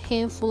a good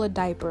handful of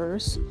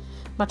diapers,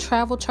 my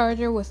travel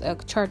charger with a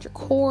charger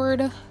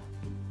cord,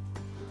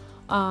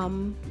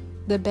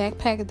 the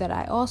backpack that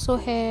I also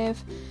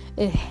have,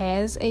 it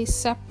has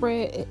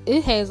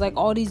like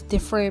all these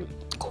different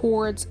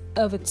cords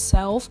of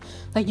itself.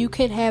 Like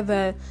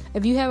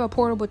if you have a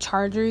portable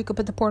charger, you could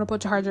put the portable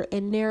charger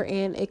in there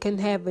and it can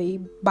have a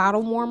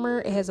bottle warmer.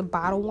 It has a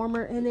bottle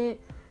warmer in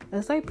it.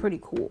 It's like pretty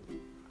cool.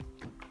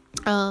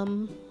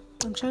 I'm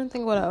trying to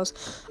think what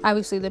else.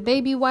 Obviously the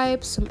baby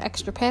wipes, some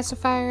extra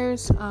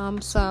pacifiers,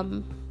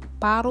 some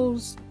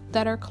bottles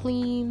that are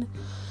clean.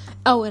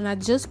 Oh, and I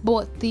just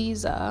bought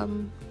these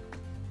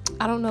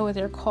I don't know what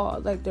they're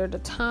called. Like they're the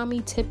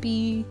Tommy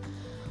Tippy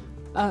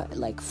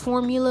like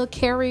formula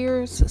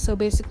carriers. So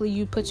basically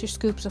you put your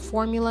scoops of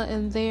formula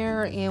in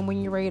there, and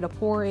when you're ready to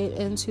pour it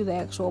into the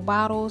actual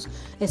bottles,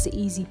 it's an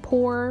easy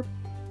pour.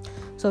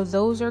 So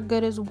those are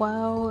good as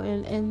well,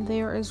 and in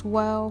there as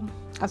well.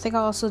 I think I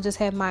also just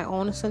have my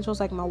own essentials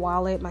like my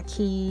wallet, my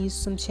keys,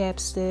 some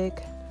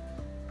chapstick.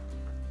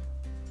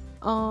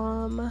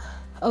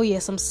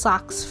 Some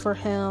socks for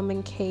him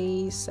in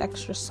case,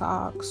 extra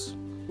socks.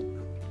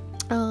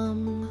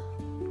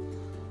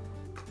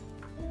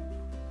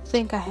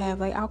 Think I have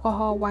like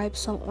alcohol wipes,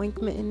 some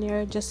ointment in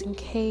there just in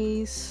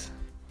case.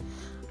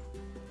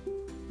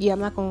 I'm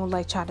not gonna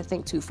like try to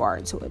think too far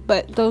into it,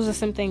 but those are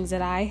some things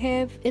that I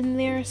have in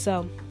there,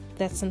 so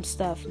that's some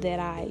stuff that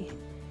I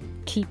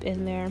keep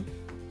in there.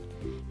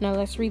 Now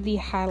let's read the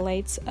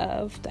highlights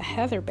of the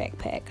Heather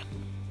backpack.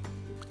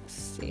 Let's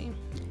see.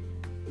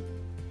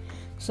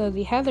 So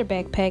the Heather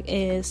backpack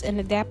is an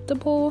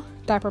adaptable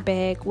diaper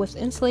bag with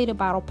insulated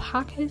bottle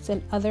pockets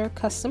and other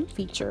custom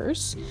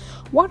features.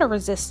 Water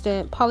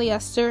resistant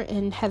polyester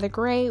in heather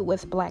gray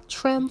with black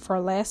trim for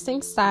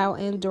lasting style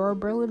and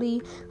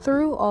durability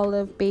through all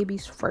of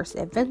baby's first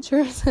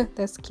adventures.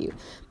 That's cute.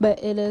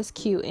 But it is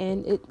cute,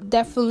 and it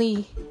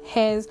definitely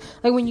has,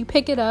 like when you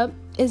pick it up,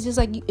 it's just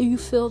like you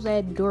feel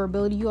that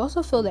durability. You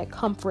also feel that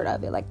comfort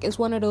of it. Like it's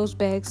one of those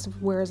bags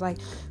where it's like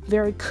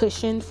very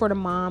cushioned for the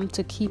mom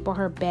to keep on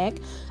her back.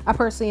 I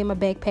personally am a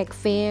backpack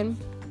fan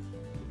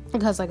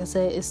because, like I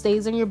said, it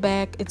stays in your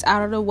back, it's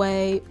out of the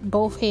way,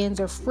 both hands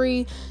are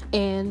free,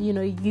 and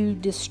you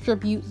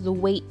distribute the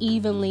weight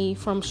evenly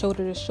from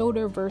shoulder to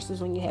shoulder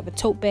versus when you have a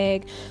tote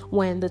bag,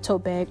 when the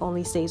tote bag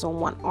only stays on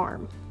one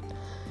arm.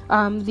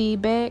 The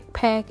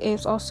backpack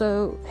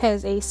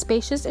has a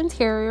spacious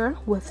interior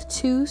with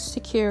 2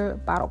 secure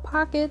bottle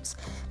pockets,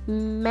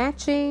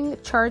 matching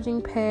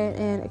charging pad,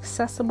 and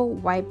accessible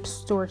wipe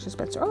storage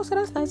dispenser. Oh, so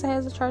that's nice. It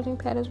has a charging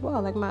pad as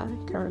well, like my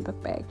current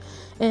book bag.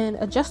 And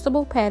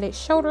adjustable padded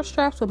shoulder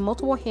straps with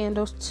multiple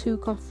handles to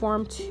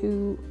conform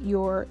to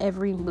your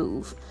every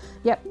move.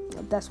 Yep,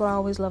 that's what I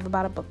always love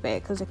about a book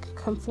bag, because it can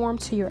conform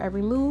to your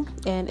every move,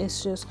 and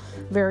it's just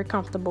very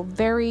comfortable.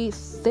 Very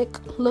thick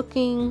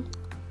looking.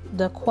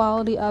 The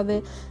quality of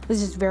it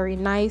is just very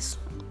nice.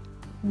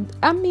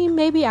 I mean,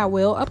 maybe I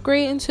will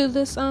upgrade into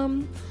this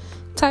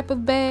type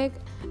of bag,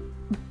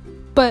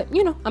 but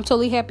I'm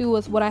totally happy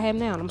with what I have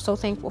now, and I'm so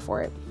thankful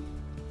for it.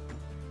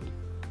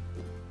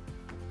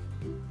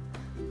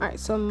 Alright,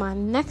 so my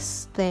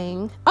next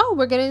thing,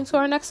 we're getting into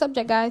our next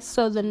subject, guys.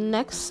 So the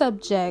next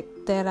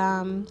subject that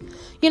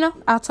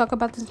I'll talk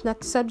about this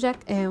next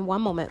subject in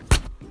one moment.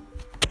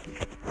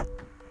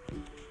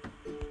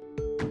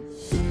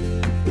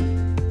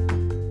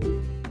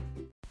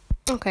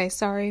 Okay,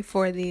 sorry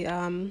for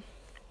the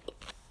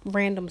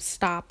random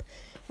stop.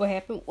 What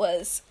happened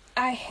was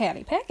I had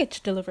a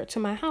package delivered to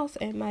my house,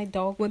 and my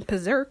dog went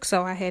berserk,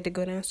 so I had to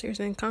go downstairs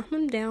and calm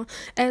him down,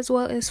 as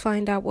well as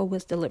find out what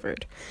was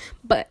delivered.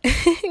 But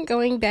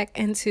going back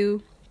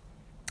into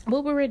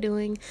what we were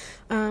doing,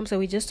 so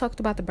we just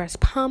talked about the breast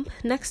pump.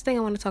 Next thing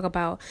I want to talk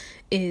about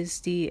is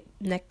the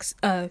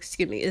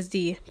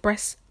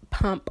breast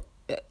pump.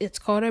 It's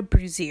called a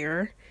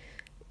brassiere.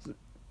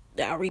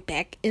 I'll read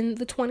back in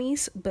the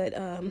 20s, but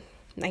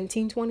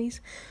 1920s,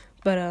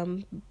 but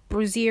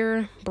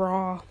brassiere,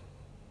 bra,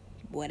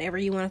 whatever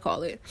you want to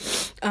call it.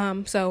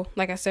 So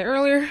like I said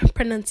earlier,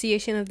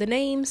 pronunciation of the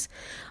names,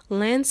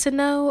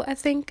 Lansinoh, I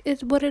think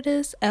is what it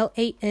is,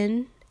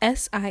 Lansinoh,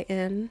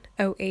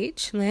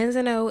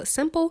 Lansinoh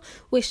Simple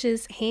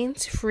Wishes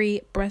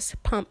Hands-Free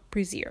Breast Pump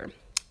Brassiere.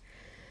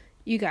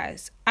 You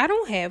guys, I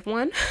don't have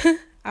one.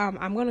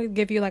 I'm gonna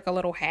give you like a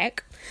little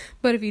hack,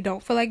 but if you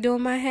don't feel like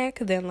doing my hack,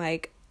 then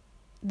like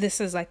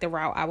this is like the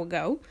route I would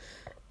go.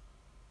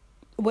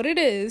 what it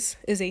is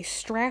a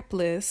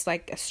strapless,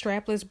 like a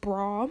strapless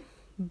bra,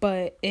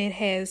 but it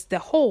has the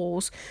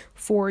holes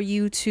for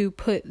you to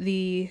put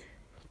the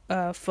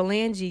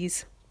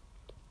phalanges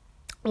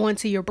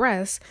onto your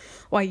breast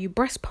while you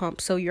breast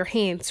pump, so your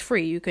hands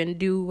free. You can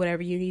do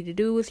whatever you need to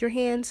do with your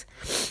hands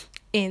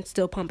and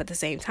still pump at the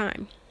same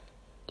time.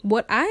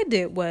 What I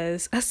did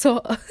was I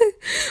saw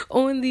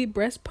on the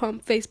breast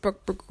pump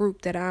Facebook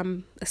group that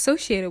I'm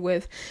associated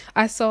with,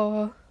 I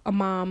saw a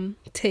mom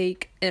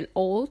take an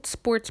old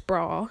sports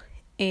bra.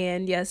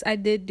 And yes, I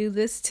did do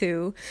this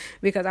too,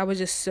 because I was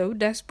just so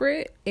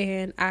desperate,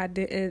 and I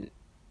didn't,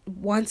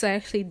 once I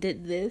actually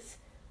did this,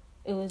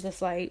 it was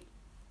just like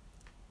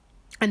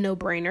a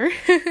no-brainer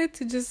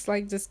to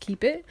just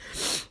keep it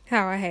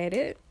how I had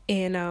it.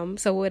 And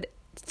so what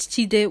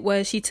she did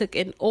was she took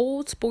an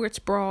old sports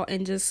bra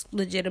and just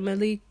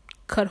legitimately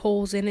cut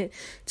holes in it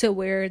to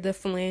where the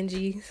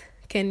phalanges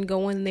can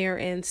go in there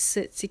and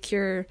sit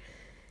secure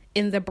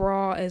in the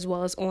bra as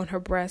well as on her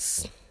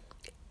breasts.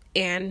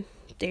 And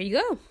there you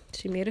go.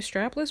 She made a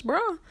strapless bra.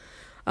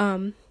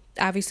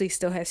 Obviously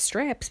still has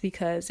straps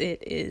because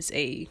it is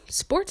a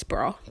sports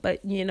bra,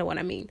 but you know what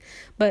I mean.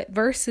 But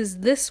versus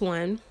this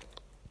one,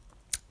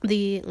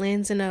 the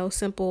Lanzano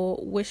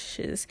Simple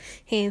Wishes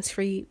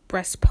Hands-Free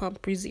Breast Pump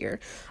Brassiere.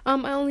 I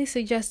only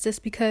suggest this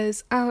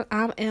because I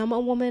am a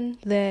woman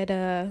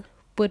that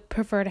would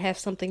prefer to have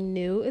something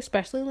new,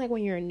 especially like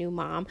when you're a new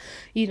mom.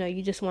 You know,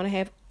 you just want to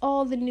have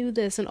all the new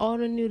this and all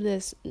the new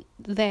this,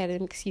 that,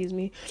 and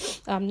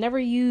never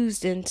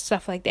used and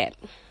stuff like that.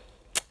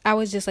 I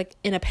was just like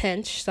in a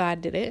pinch, so I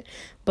did it.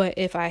 But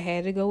if I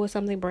had to go with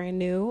something brand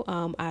new,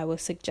 I would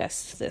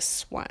suggest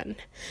this one.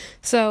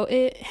 So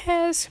it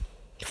has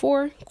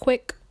 4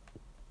 quick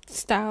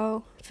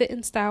fit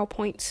and style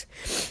points.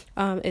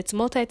 It's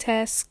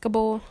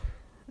multitaskable.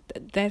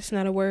 That's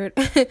not a word.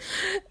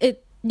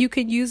 You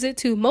can use it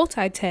to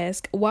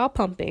multitask while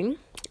pumping.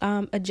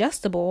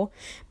 Adjustable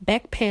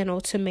back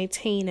panel to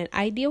maintain an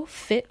ideal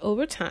fit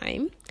over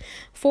time.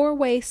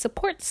 4-way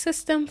support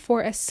system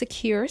for a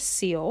secure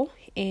seal,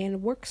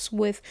 and works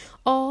with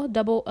all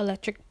double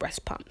electric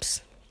breast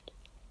pumps.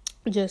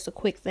 Just a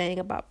quick thing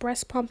about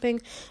breast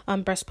pumping.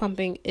 Breast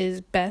pumping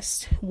is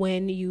best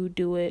when you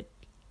do it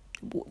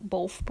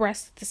both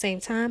breasts at the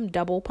same time,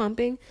 double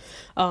pumping,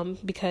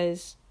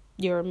 because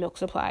your milk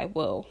supply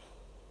will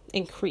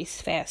increase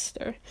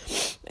faster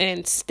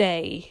and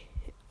stay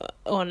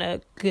on a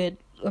good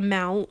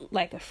amount,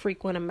 like a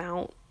frequent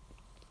amount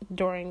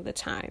during the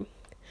time.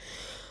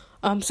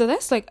 So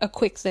that's like a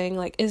quick thing.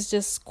 Like, it's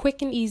just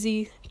quick and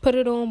easy. Put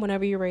it on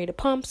whenever you're ready to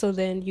pump, so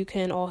then you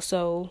can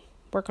also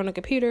work on a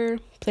computer,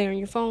 play on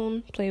your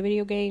phone, play a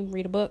video game,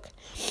 read a book,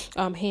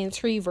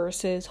 hands-free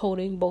versus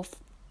holding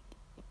both,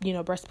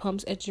 breast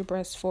pumps at your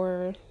breast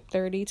for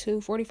 30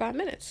 to 45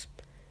 minutes.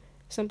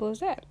 Simple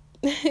as that.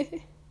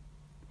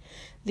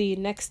 The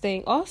next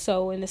thing,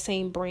 also in the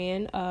same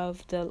brand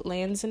of the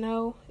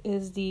Lanzano,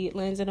 is the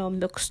Lanzano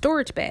milk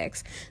storage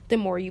bags. The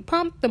more you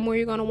pump, the more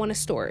you're going to want to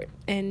store it,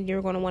 and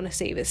you're going to want to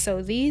save it.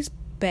 So these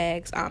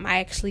bags, I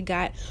actually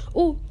got,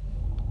 that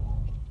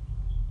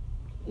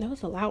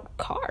was a loud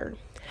car.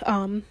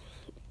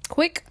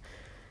 Quick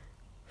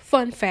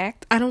fun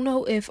fact, I don't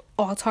know if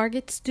all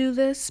Targets do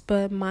this,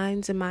 but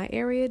mine's in my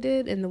area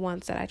did, and the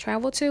ones that I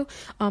travel to.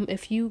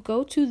 If you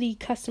go to the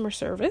customer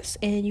service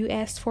and you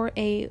ask for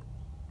a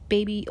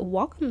baby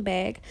welcome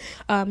bag,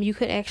 you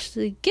could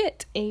actually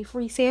get a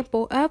free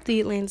sample of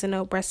the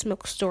Lanzano breast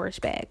milk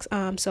storage bags.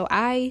 So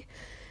I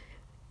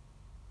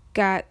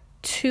got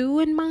 2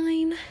 in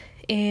mine,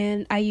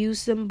 and I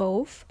used them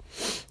both,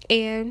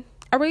 and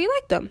I really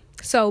like them.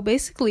 So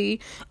basically,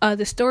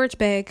 the storage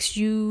bags,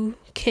 you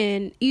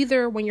can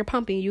either, when you're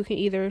pumping, you can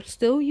either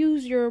still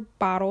use your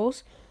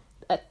bottles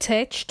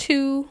attached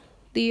to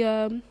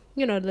the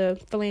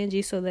the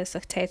phalange, so that's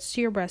attached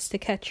to your breast to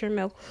catch your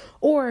milk,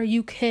 or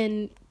you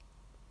can,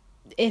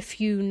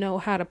 if you know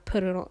how to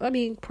put it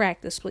on,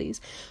 practice please,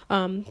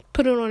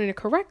 put it on it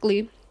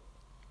correctly,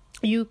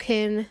 you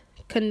can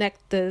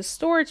connect the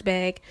storage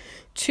bag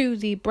to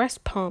the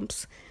breast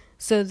pumps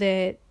so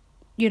that,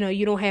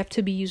 you don't have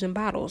to be using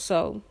bottles.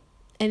 So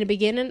in the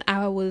beginning,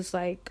 I was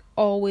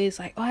always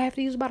I have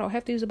to use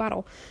a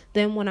bottle.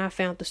 Then when I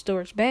found the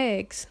storage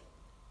bags,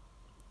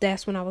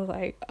 that's when I was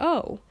like,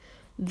 oh,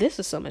 this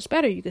is so much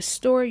better. You could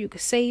store it, you could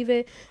save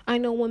it. I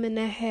know women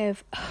that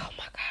have, oh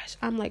my gosh,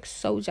 I'm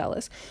so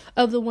jealous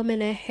of the women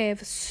that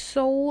have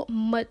so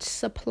much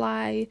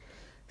supply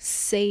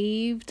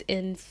saved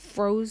and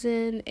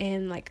frozen,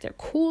 and their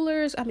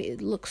coolers. It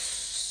looks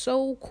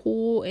so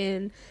cool,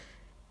 and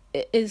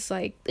it's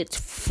it's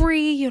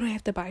free. You don't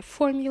have to buy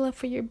formula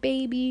for your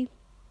baby.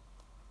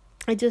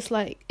 I just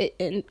it,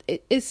 and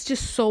it's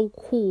just so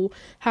cool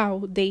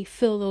how they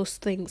fill those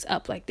things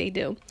up like they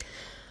do.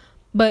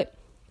 But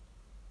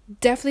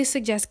definitely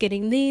suggest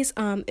getting these.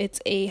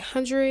 It's a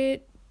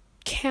 100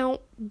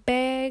 count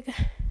bag.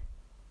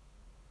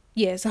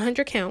 Yeah, it's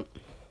 100 count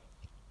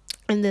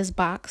in this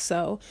box.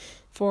 So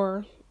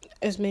for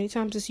as many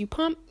times as you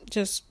pump.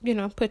 Just,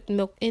 put the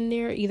milk in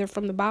there, either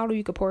from the bottle.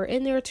 You could pour it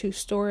in there to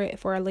store it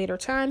for a later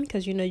time,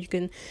 because you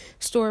can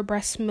store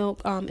breast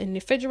milk in the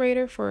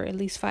refrigerator for at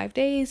least 5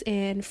 days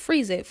and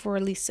freeze it for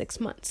at least 6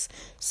 months.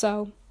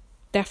 So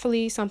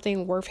definitely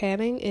something worth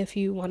having if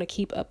you want to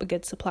keep up a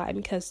good supply,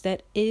 because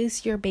that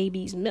is your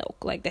baby's milk.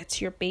 Like, that's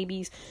your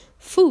baby's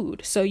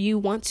food. So you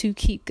want to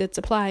keep good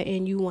supply,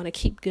 and you want to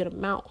keep good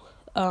amount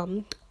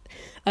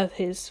of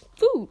his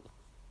food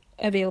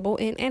available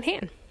in at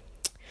hand.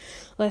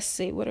 Let's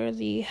see, what are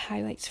the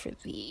highlights for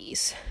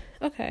these?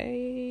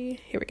 Okay,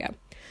 here we go.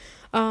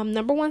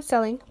 Number 1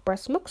 selling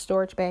breast milk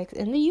storage bags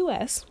in the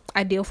U.S.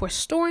 Ideal for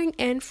storing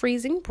and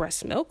freezing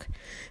breast milk.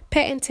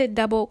 Patented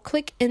double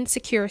click and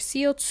secure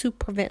seal to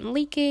prevent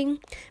leaking.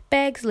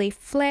 Bags lay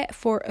flat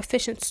for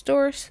efficient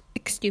storage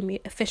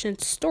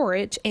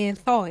and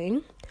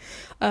thawing.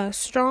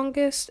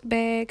 Strongest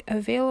bag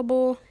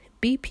available,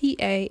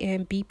 BPA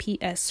and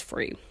BPS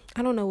free.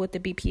 I don't know what the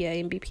BPA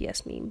and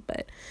BPS mean,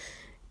 but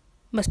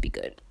must be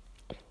good.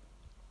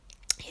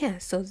 Yeah,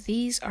 so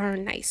these are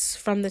nice.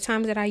 From the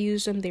time that I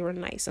used them, they were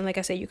nice. And like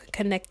I said, you can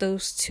connect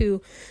those to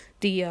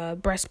the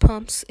breast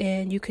pumps,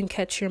 and you can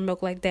catch your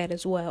milk like that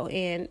as well.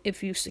 And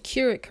if you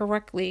secure it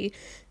correctly,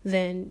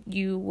 then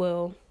you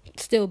will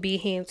still be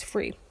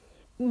hands-free.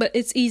 But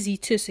it's easy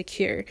to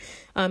secure,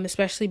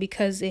 especially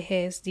because it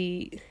has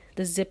the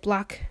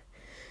Ziploc,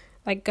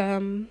 like,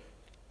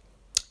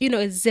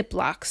 it's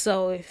Ziploc.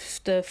 So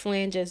if the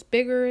flange is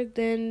bigger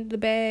than the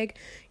bag,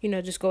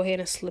 just go ahead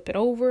and slip it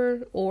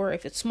over. Or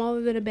if it's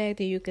smaller than the bag,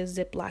 then you can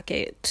Ziploc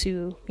it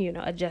to,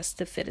 adjust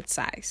to fit its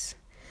size.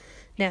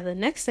 Now, the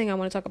next thing I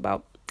want to talk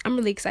about, I'm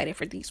really excited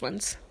for these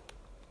ones.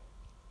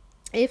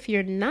 If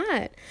you're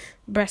not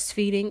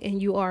breastfeeding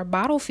and you are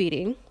bottle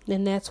feeding,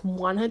 then that's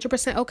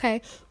 100%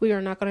 okay. We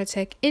are not going to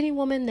take any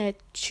woman that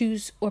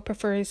choose or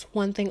prefers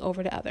one thing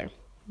over the other.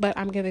 But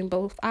I'm giving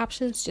both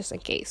options just in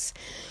case.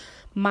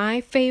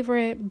 My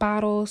favorite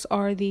bottles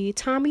are the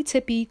Tommee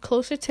Tippee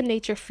Closer to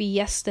Nature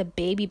Fiesta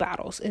baby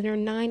bottles, and they're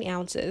 9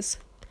 ounces.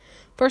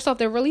 First off,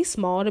 they're really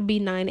small to be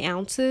 9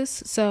 ounces,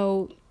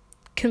 so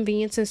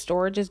convenience and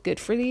storage is good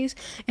for these.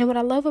 And what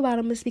I love about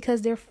them is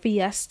because they're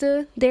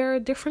Fiesta, they're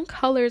different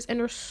colors, and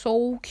they're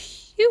so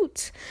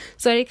cute.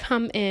 So they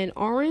come in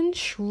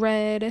orange,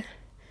 red,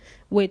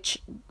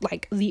 which,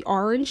 like, the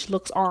orange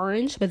looks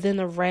orange, but then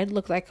the red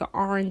looks like an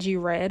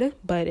orangey red,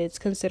 but it's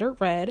considered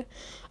red.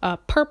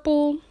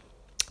 Purple,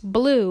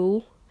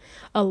 blue,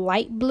 a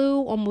light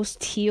blue,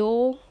 almost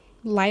teal,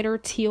 lighter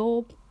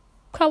teal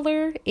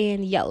color,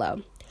 and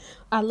yellow.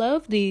 I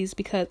love these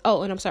because,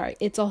 and I'm sorry,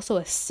 it's also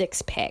a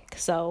 6-pack.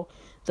 So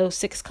those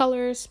 6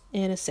 colors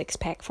and a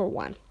 6-pack for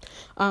one.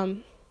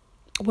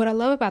 What I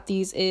love about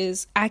these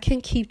is I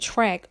can keep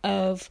track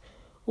of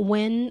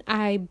when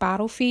I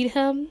bottle feed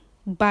him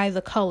by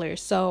the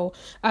colors. So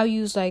I'll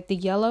use like the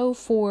yellow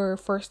for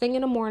first thing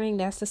in the morning.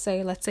 That's to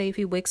say, let's say if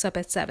he wakes up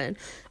at 7,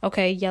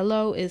 okay,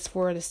 yellow is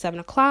for the 7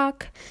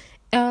 o'clock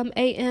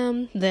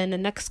a.m. Then the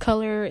next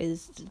color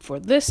is for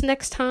this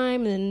next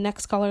time, and the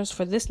next color is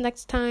for this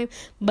next time.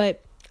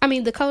 But I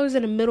mean, the colors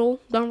in the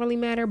middle don't really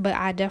matter, but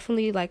I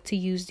definitely like to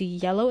use the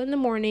yellow in the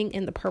morning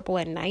and the purple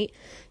at night,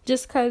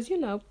 just because,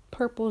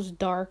 purple's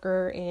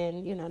darker,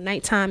 and,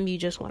 nighttime you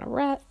just want to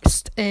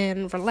rest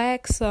and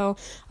relax. So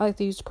I like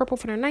to use purple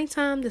for the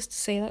nighttime, just to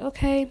say, like,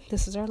 okay,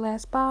 this is our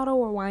last bottle,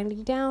 we're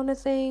winding down to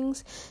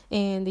things,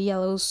 and the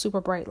yellow's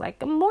super bright,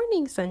 like a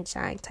morning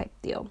sunshine type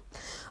deal.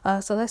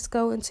 So let's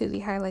go into the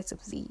highlights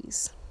of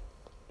these.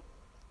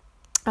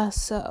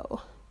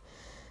 So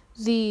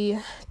the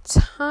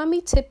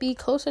Tommee Tippee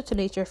Closer to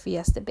Nature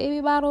Fiesta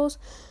baby bottles.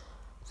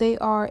 They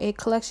are a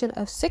collection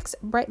of 6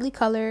 brightly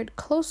colored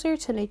Closer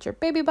to Nature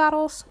baby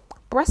bottles.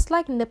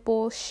 Breast-like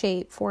nipple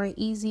shape for an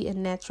easy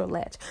and natural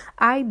latch.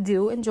 I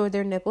do enjoy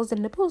their nipples. The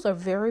nipples are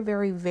very,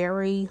 very,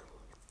 very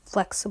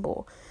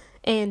flexible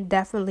and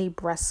definitely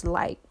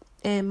breast-like.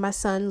 And my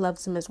son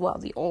loves them as well.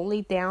 The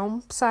only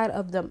downside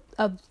of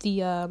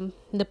the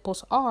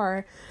nipples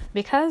are,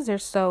 because they're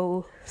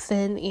so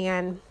thin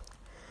and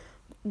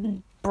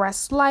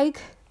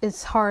breast-like,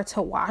 it's hard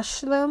to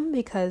wash them,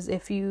 because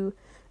if you,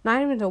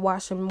 not even to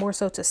wash them, more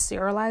so to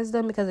sterilize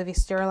them, because if you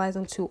sterilize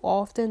them too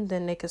often,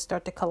 then they could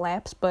start to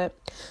collapse. But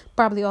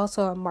probably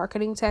also a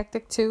marketing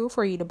tactic too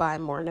for you to buy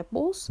more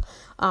nipples.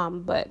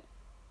 But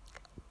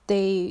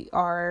they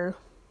are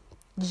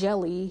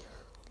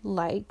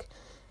jelly-like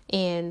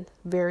and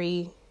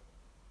very,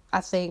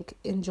 I think,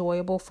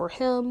 enjoyable for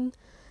him.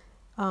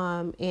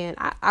 And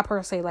I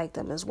personally like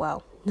them as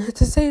well. Not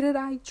to say that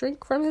I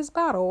drink from his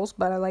bottles,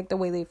 but I like the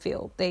way they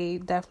feel. They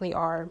definitely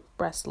are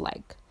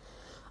breast-like.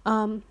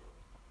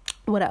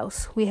 What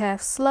else? We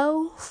have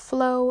slow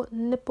flow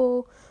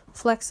nipple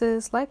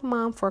flexes like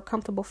mom for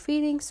comfortable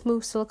feeding.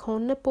 Smooth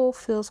silicone nipple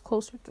feels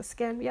closer to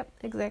skin. Yep,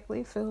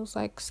 exactly. Feels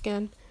like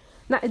skin.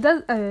 Now it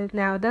does.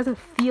 Now it doesn't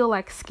feel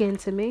like skin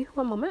to me.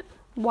 One moment.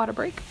 Water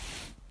break.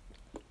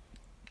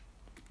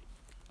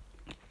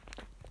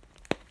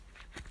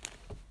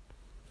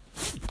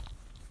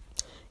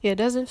 Yeah, it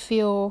doesn't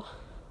feel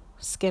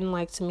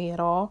skin-like to me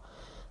at all,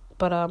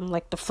 but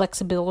like the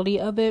flexibility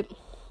of it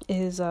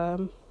is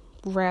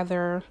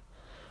rather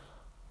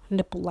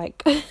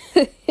nipple-like.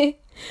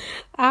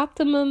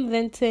 Optimum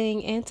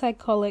venting,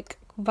 anti-colic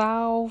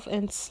valve,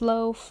 and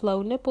slow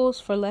flow nipples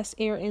for less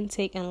air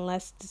intake and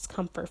less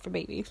discomfort for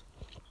babies.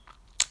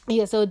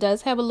 Yeah, so it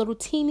does have a little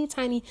teeny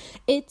tiny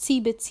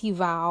itsy bitsy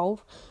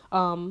valve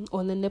on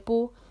the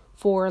nipple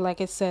for, like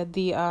I said,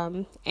 the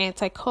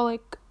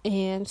anti-colic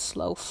and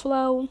slow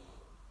flow.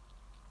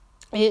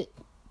 I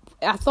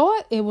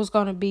thought it was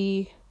going to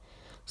be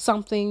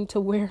something to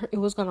where it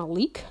was going to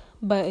leak,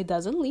 but it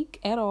doesn't leak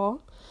at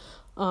all.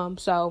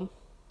 So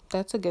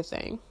that's a good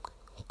thing.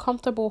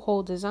 Comfortable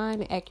hold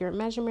design, accurate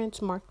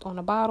measurements marked on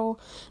the bottle.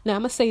 Now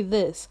I'm going to say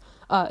this,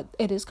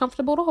 it is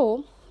comfortable to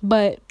hold,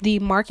 but the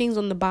markings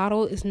on the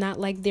bottle is not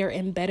like they're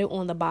embedded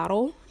on the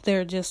bottle.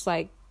 They're just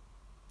like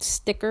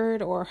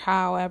stickered or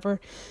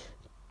however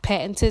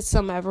patented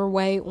some other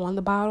way on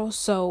the bottle.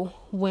 So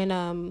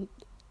when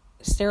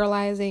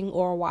sterilizing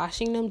or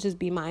washing them, just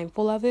be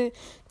mindful of it,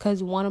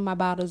 because one of my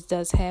bottles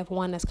does have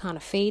one that's kind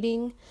of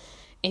fading,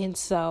 and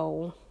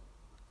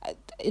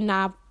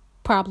I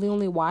probably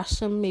only washed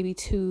them maybe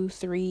 2,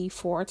 3,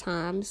 4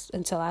 times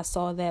until I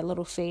saw that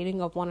little fading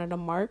of one of the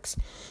marks.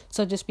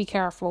 So just be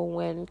careful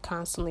when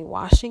constantly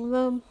washing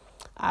them.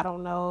 I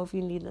don't know if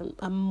you need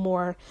a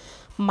more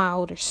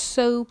milder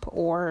soap,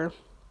 or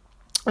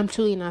I'm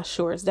truly not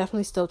sure. It's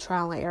definitely still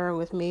trial and error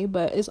with me,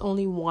 but it's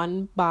only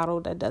one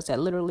bottle that does that,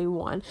 literally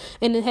one.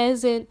 And it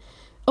hasn't,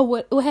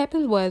 what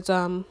happened was,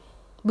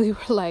 we were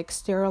like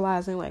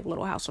sterilizing like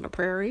Little House on the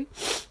Prairie,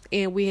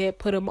 and we had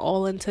put them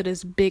all into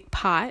this big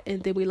pot,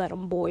 and then we let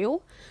them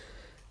boil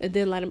and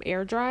then let them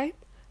air dry.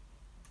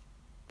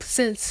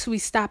 Since we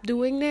stopped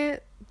doing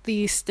that,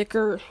 the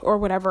sticker or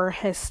whatever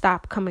has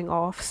stopped coming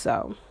off.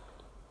 So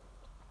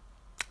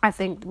I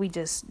think we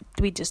just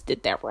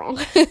did that wrong.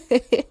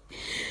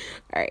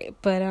 All right,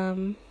 but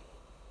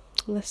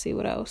let's see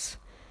what else.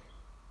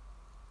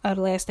 The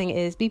last thing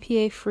is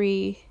BPA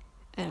free,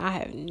 and I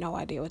have no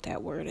idea what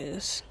that word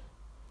is.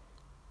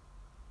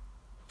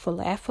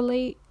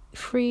 Phthalate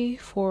free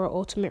for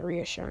ultimate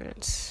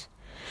reassurance.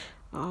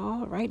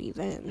 Alrighty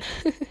then.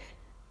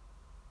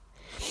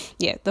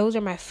 Yeah, those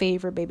are my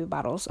favorite baby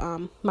bottles.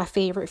 My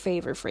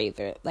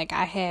favorite. Like,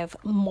 I have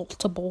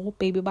multiple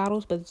baby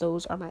bottles, but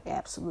those are my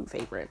absolute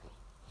favorite.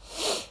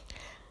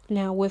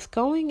 Now, with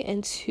going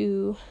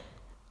into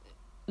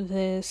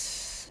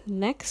this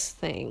next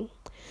thing,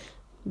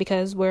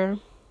 because we're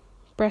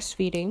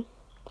breastfeeding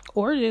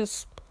or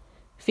just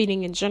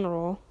feeding in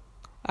general,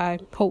 I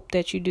hope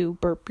that you do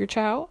burp your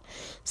child.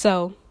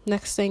 So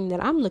next thing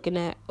that I'm looking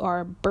at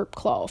are burp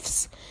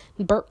cloths.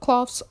 Burp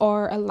cloths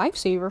are a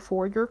lifesaver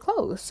for your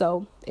clothes.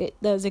 So it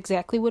does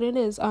exactly what it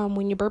is.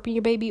 When you're burping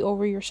your baby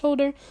over your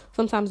shoulder,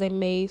 sometimes they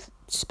may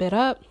spit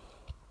up,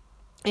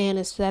 and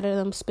instead of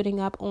them spitting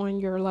up on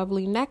your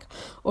lovely neck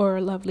or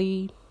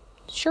lovely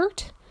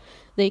shirt,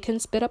 they can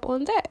spit up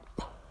on that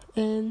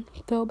and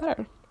feel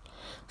better.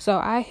 So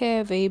I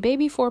have a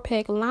baby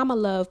 4-pack Llama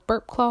Love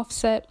burp cloth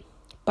set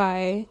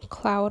by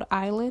Cloud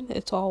Island.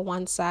 It's all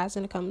one size,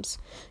 and it comes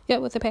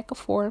with a pack of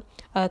 4.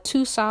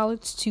 2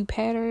 solids, 2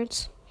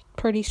 patterns.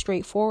 Pretty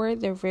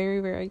straightforward. They're very,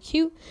 very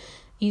cute.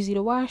 Easy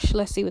to wash.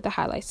 Let's see what the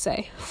highlights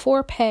say.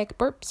 4-pack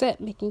burp set,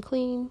 making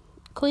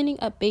cleaning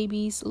up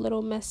babies'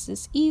 little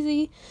messes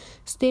easy.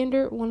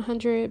 Standard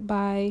 100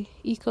 by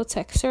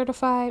Ecotech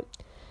certified.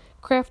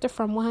 Crafted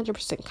from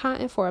 100%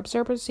 cotton for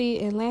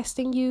absorbency and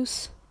lasting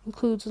use.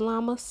 Includes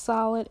llama,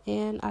 solid,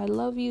 and I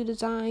love you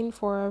design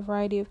for a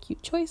variety of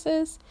cute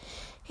choices.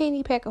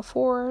 Handy pack of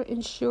 4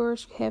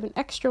 ensures you have an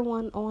extra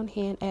one on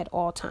hand at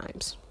all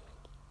times.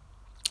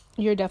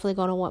 You're definitely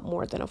going to want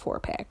more than a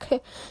 4-pack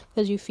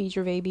because you feed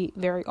your baby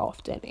very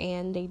often,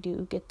 and they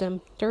do get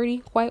them dirty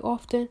quite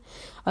often.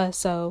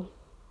 So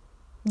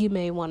you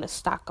may want to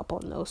stock up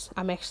on those.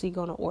 I'm actually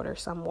going to order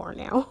some more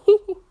now.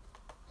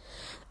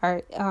 All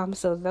right.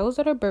 So those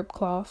are the burp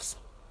cloths.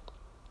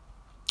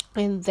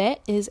 And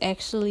that is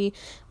actually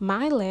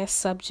my last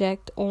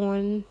subject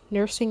on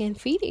nursing and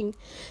feeding.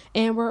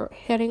 And we're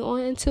heading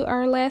on into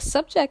our last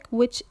subject,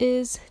 which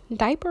is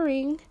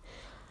diapering.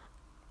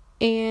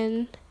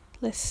 And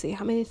let's see,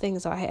 how many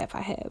things do I have?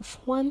 I have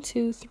 1,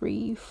 2,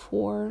 3,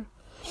 4.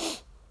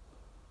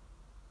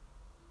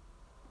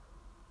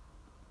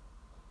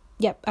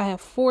 Yep, I have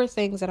 4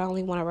 things that I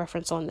only want to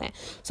reference on that.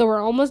 So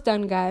we're almost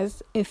done,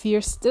 guys. If you're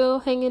still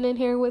hanging in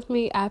here with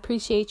me, I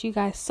appreciate you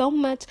guys so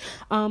much.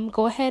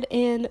 Go ahead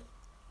and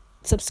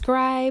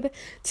subscribe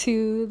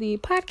to the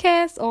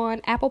podcast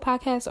on Apple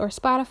Podcasts or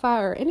Spotify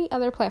or any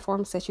other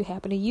platforms that you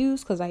happen to use,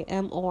 because I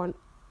am on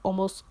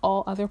almost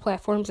all other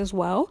platforms as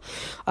well.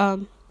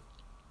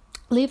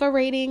 Leave a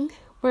rating.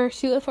 We're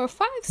shooting for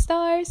 5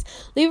 stars.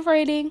 Leave a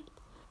rating,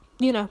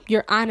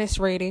 your honest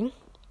rating.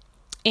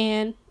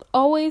 And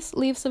always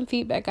leave some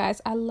feedback,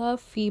 guys. I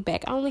love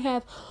feedback. I only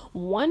have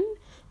 1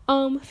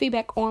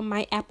 feedback on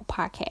my Apple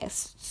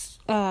Podcasts,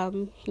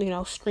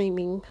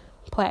 streaming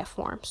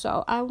platform.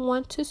 So I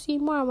want to see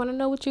more. I want to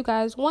know what you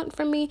guys want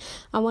from me.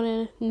 I want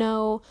to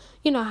know,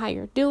 how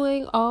you're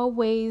doing.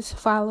 Always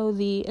follow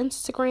the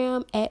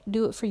Instagram at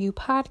Do It For You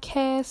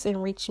Podcast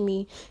and reach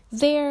me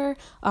there.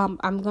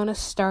 I'm going to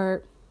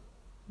start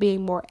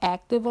being more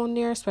active on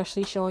there,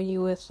 especially showing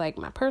you with like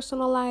my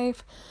personal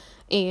life,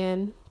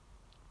 and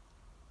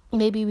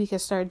maybe we can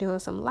start doing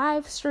some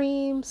live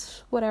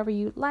streams, whatever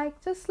you'd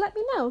like. Just let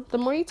me know. The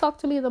more you talk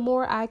to me, the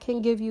more I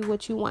can give you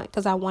what you want,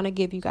 because I want to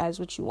give you guys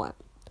what you want.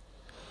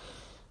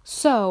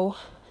 So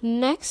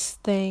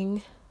next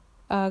thing,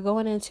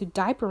 going into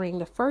diapering,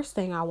 the first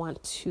thing I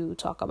want to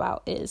talk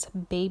about is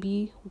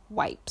baby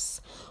wipes.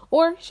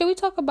 Or should we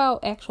talk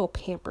about actual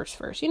Pampers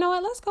first? You know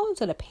what? Let's go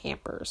into the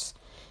Pampers.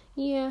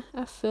 Yeah,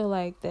 I feel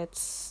like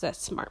that's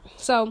smart.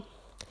 So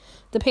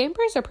the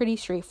Pampers are pretty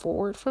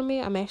straightforward for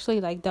me. I'm actually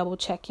like double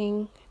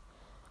checking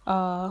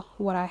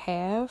what I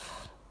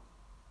have.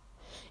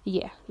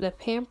 Yeah, the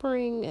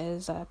pampering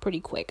is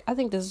pretty quick. I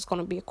think this is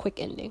going to be a quick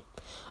ending.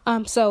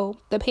 So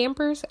the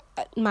Pampers,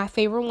 my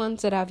favorite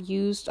ones that I've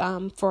used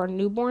for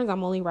newborns,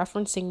 I'm only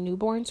referencing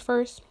newborns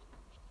first,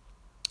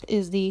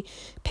 is the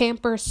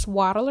Pampers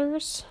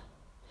Swaddlers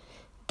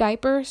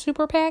Diaper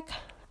Super Pack.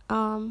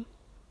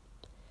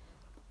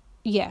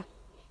 Yeah,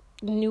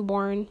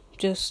 newborn,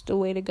 just the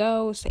way to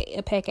go. Say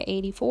a pack of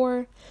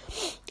 84.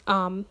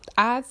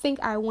 I think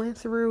I went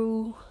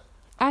through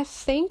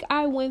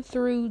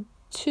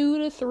 2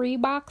 to 3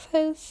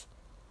 boxes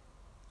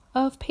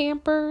of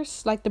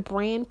Pampers, like the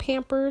brand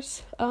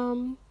Pampers,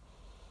 during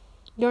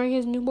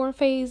his newborn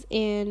phase,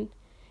 and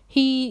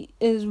he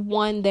is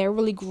one that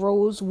really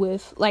grows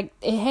with, like,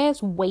 it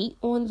has weight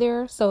on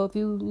there, so if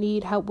you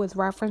need help with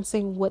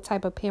referencing what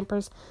type of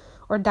Pampers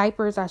or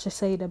diapers, I should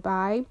say, to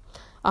buy,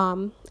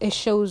 it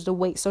shows the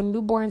weight. So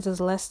newborns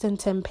is less than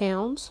 10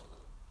 pounds.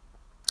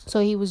 So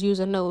he was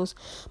using those.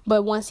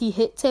 But once he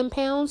hit 10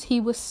 pounds, he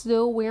was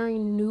still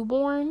wearing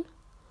newborn.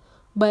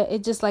 But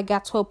it just like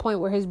got to a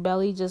point where his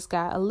belly just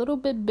got a little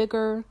bit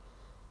bigger.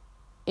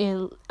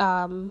 And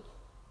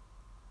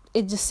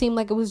it just seemed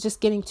like it was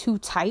just getting too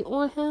tight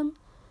on him.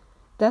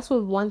 That's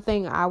what one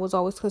thing I was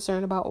always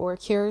concerned about or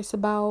curious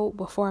about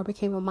before I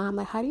became a mom.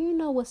 Like, how do you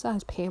know what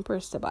size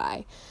Pampers to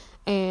buy?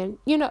 And,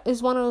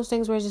 it's one of those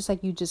things where it's just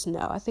like, you just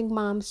know. I think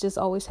moms just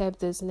always have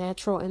this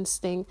natural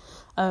instinct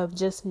of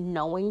just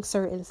knowing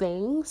certain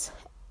things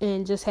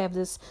and just have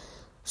this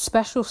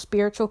special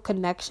spiritual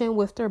connection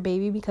with their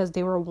baby because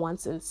they were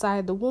once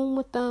inside the womb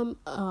with them.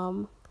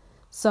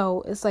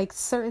 So it's like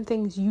certain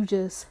things you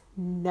just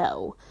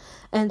know.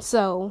 And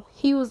so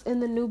he was in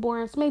the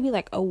newborns maybe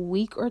like a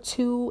week or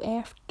two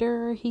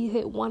after he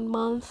hit 1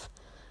 month.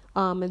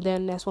 And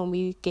then that's when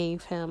we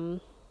gave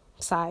him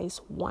size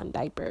 1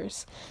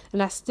 diapers.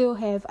 And I still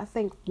have, I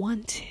think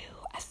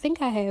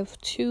I have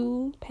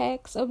 2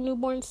 packs of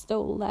newborns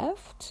still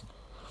left.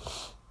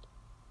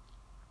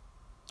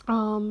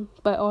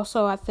 But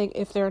also I think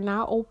if they're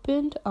not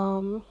opened,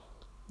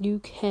 you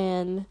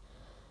can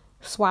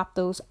swap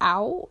those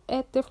out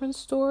at different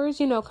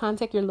stores.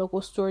 Contact your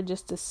local store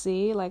just to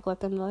see, like,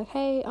 let them know, like,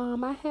 hey,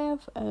 I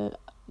have a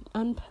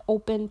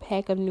unopened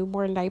pack of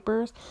newborn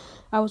diapers.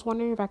 I was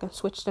wondering if I can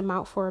switch them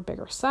out for a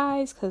bigger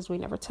size because we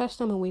never touched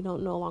them and we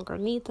don't no longer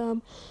need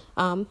them.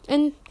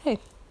 And hey,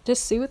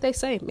 just see what they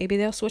say. Maybe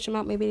they'll switch them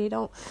out, maybe they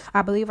don't.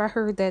 I believe I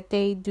heard that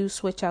they do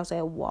switch outs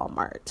at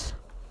Walmart.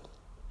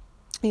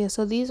 Yeah,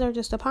 so these are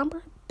just the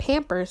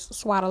Pampers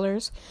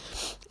Swaddlers,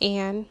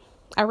 and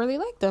I really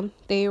like them.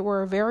 They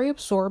were very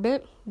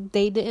absorbent.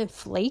 They didn't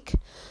flake.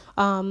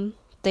 I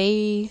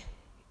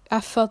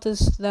felt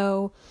as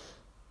though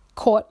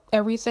caught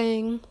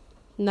everything.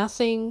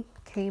 Nothing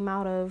came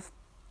out of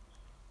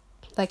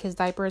like his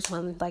diapers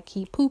when like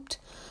he pooped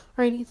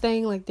or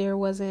anything. Like there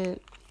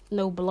wasn't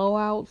no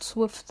blowouts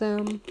with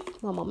them.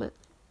 One moment.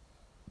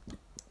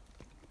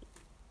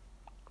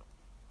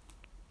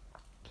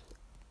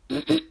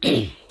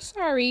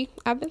 Sorry,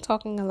 I've been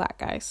talking a lot,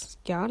 guys.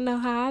 Y'all know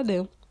how I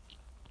do.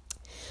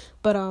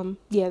 But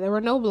yeah, there were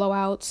no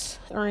blowouts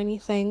or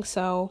anything,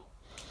 so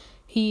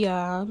he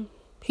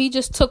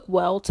just took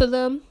well to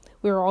them.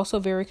 We were also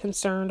very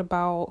concerned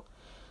about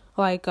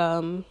like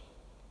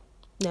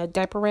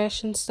diaper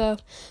ration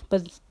stuff,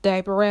 but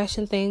diaper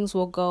ration things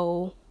will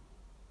go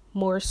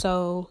more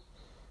so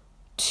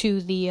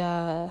to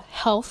the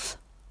health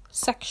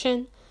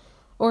section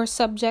or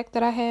subject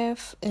that I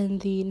have in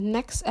the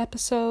next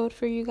episode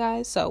for you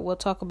guys. So we'll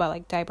talk about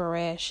like diaper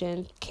rash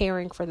and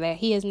caring for that.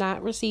 He has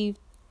not received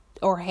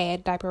or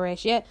had diaper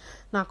rash yet,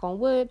 knock on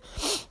wood.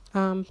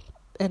 And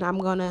I'm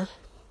gonna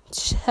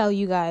tell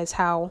you guys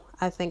how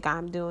I think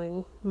I'm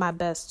doing my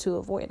best to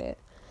avoid it.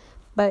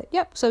 But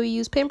yep, so we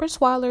use Pampers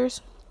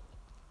Swaddlers.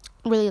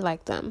 Really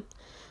like them.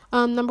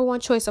 Number 1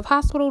 choice of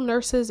hospital,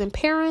 nurses, and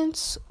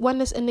parents.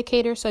 Wetness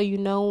indicator, so you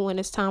know when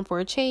it's time for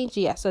a change.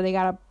 Yeah, so they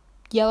got a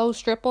yellow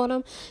strip on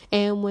them,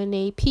 and when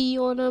they pee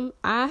on them,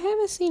 I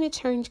haven't seen it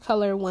change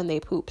color when they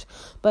poop,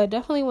 but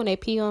definitely when they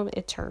pee on them,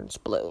 it turns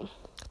blue.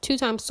 2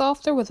 times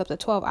softer with up to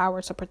 12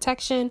 hours of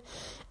protection.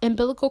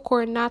 Umbilical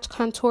cord notch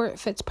contour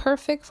fits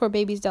perfect for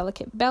baby's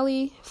delicate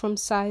belly from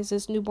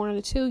sizes newborn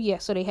to 2. Yeah,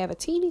 so they have a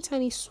teeny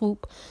tiny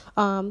swoop.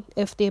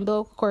 If the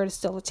umbilical cord is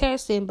still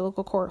attached, the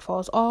umbilical cord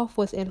falls off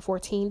within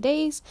 14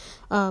 days.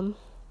 And,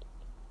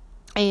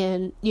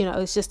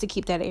 it's just to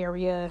keep that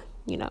area,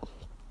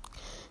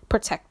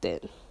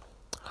 protected.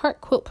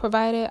 Heart quilt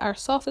provided. Our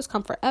softest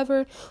comfort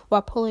ever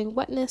while pulling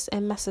wetness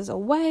and messes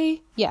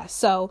away. Yeah,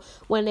 so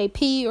when they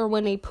pee or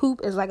when they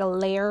poop, is like a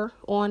layer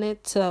on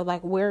it to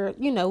like where,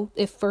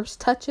 it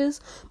first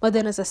touches, but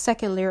then it's a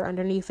second layer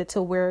underneath it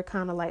to where it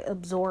kind of like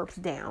absorbs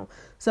down.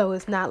 So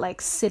it's not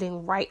like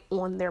sitting right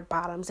on their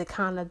bottoms. It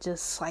kind of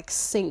just like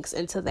sinks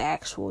into the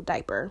actual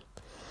diaper.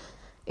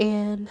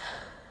 And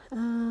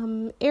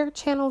air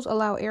channels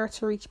allow air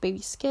to reach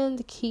baby's skin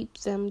to keep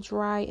them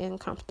dry and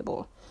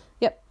comfortable.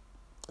 Yep.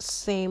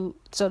 Same.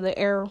 So the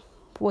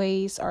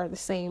airways are the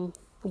same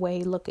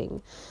way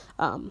looking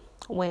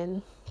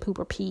when poop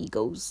or pee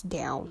goes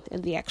down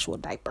in the actual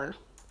diaper.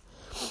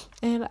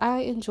 And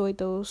I enjoyed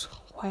those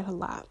quite a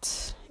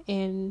lot.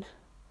 And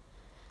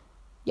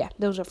yeah,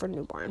 those are for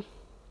newborn.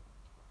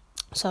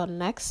 So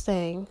next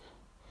thing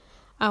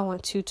I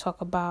want to talk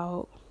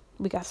about,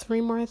 we got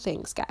 3 more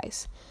things,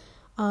 guys.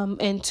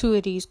 And 2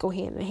 of these go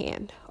hand in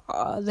hand.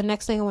 The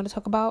next thing I want to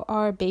talk about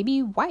are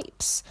baby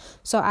wipes.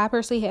 So I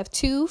personally have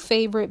 2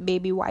 favorite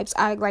baby wipes.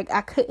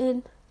 I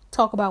couldn't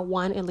talk about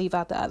one and leave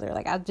out the other.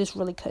 Like I just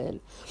really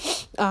couldn't.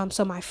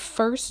 So my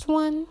first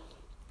one,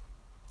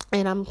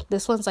 and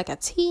this one's like a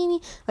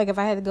teeny, like if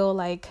I had to go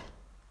like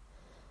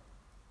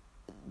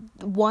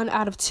 1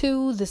 out of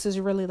 2, this is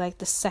really like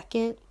the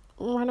second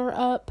runner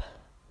up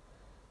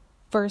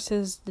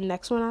versus the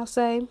next one I'll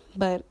say.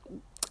 But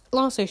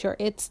long story short,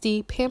 it's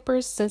the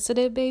Pampers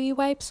Sensitive baby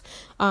wipes.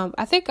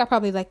 I think I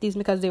probably like these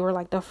because they were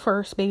like the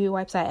first baby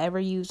wipes I ever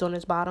used on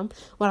this bottom.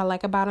 What I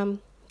like about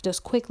them,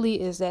 just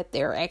quickly, is that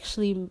they're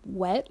actually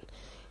wet.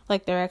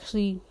 Like they're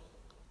actually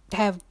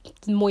have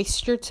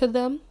moisture to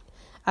them.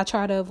 I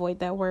try to avoid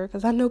that word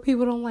because I know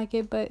people don't like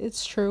it, but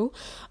it's true.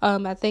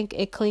 I think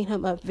it cleaned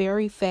him up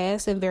very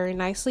fast and very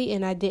nicely,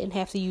 and I didn't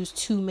have to use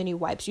too many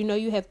wipes.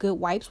 You have good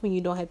wipes when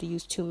you don't have to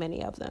use too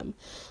many of them.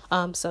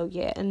 So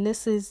yeah, and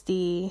this is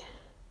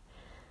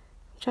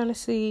trying to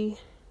see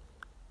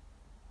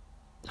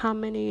how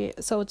many.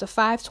 So it's a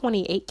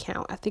 528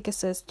 count. I think it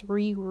says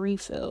 3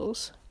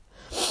 refills.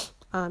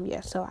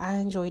 So I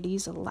enjoy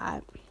these a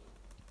lot.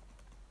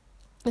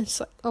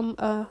 It's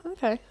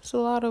okay. So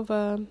a lot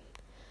of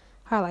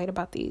highlight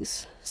about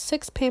these.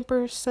 6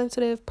 Pampers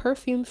Sensitive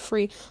perfume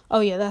free.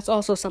 Oh yeah, that's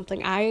also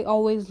something I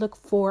always look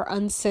for,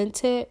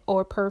 unscented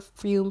or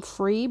perfume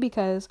free,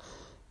 because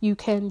you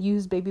can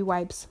use baby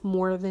wipes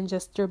more than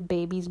just your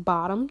baby's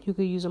bottom. You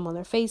could use them on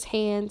their face,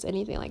 hands,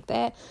 anything like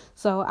that.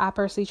 So I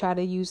personally try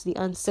to use the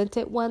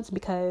unscented ones,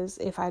 because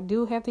if I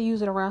do have to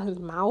use it around his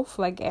mouth,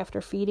 like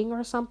after feeding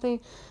or something,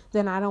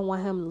 then I don't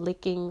want him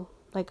licking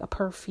like a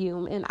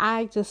perfume. And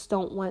I just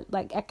don't want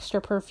like extra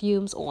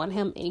perfumes on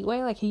him anyway.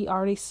 Like he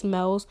already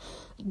smells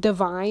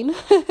divine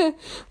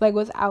like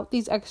without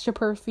these extra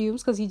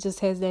perfumes, because he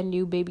just has that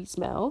new baby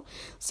smell.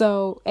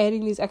 So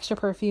adding these extra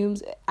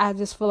perfumes, I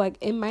just feel like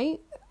it might,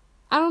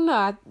 I don't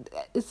know.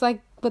 It's like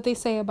what they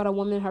say about a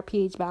woman and her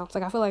pH balance.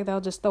 Like I feel like they'll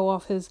just throw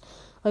off his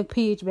like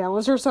pH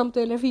balance or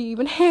something if he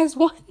even has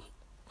one.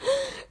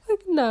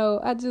 Like no,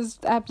 I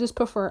just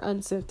prefer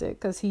unscented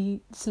because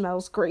he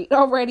smells great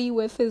already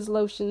with his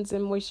lotions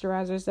and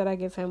moisturizers that I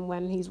give him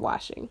when he's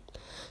washing.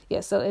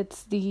 Yeah, so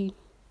it's the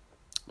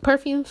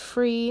perfume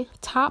free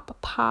Pop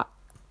Top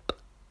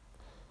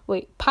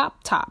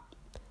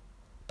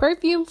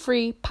perfume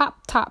free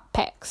Pop Top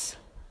packs.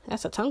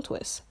 That's a tongue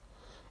twist.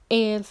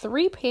 And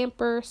 3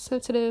 Pampers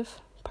Sensitive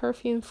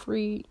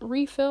perfume-free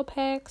refill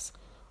packs,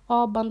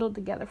 all bundled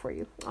together for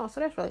you. Oh, so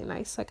that's really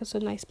nice. Like, it's a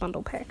nice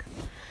bundle pack.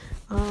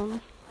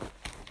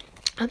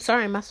 I'm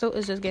sorry, my throat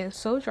is just getting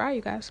so dry,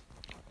 you guys.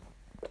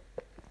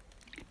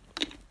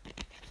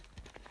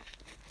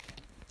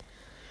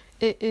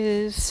 It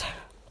is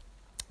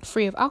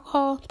free of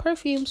alcohol,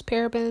 perfumes,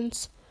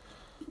 parabens.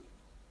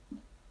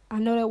 I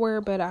know that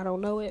word, but I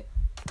don't know it.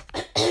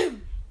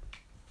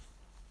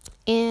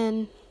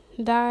 And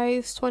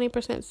dyes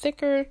 20%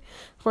 thicker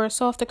for a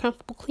softer,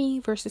 comfortable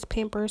clean versus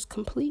Pampers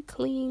Complete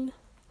Clean.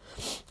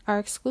 Our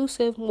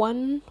exclusive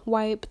 1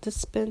 wipe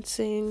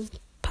dispensing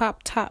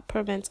Pop Top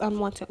prevents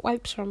unwanted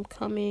wipes from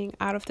coming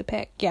out of the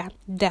pack. Yeah,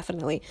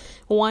 definitely.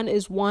 1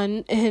 is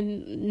 1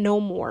 and no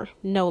more,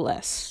 no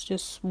less.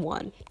 Just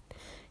 1.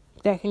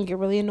 That can get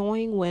really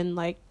annoying when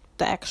like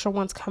the extra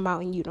ones come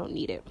out and you don't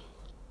need it.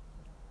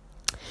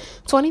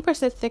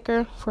 20%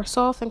 thicker for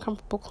soft and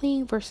comfortable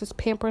clean versus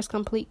Pampers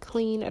Complete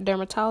Clean, a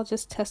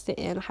dermatologist tested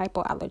and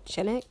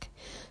hypoallergenic.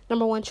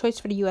 Number 1 choice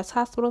for the U.S.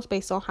 hospitals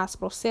based on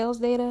hospital sales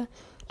data.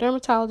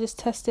 Dermatologist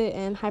tested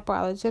and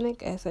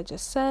hypoallergenic, as I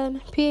just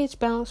said. pH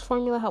balance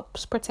formula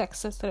helps protect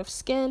sensitive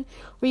skin.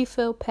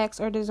 Refill packs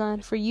are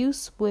designed for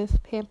use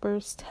with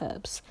Pampers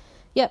tubs.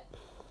 Yep.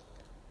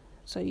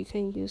 So you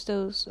can use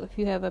those if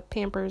you have a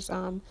Pampers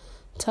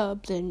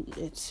tub, then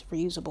it's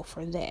reusable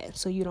for that.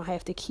 So you don't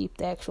have to keep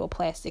the actual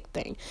plastic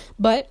thing.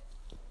 But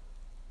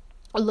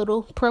a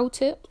little pro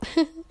tip,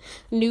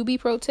 newbie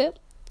pro tip,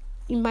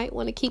 you might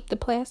want to keep the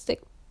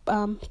plastic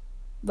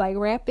like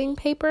wrapping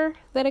paper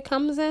that it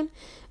comes in,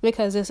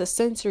 because it's a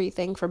sensory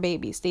thing for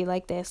babies. They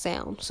like that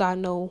sound. So I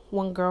know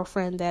one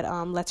girlfriend that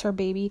lets her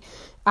baby,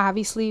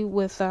 obviously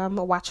with a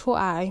watchful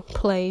eye,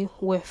 play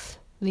with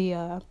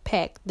the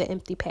pack, the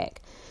empty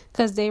pack,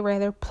 because they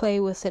rather play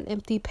with an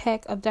empty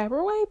pack of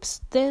diaper wipes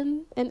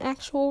than an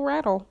actual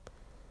rattle.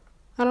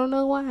 I don't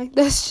know why.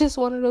 That's just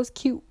one of those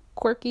cute,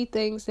 quirky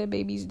things that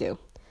babies do.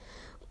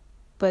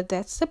 But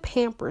that's the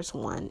Pampers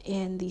one.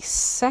 And the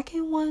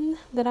second one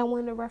that I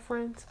wanted to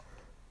reference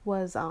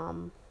was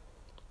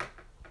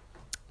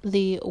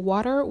the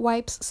water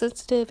wipes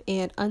sensitive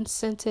and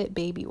unscented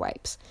baby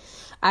wipes.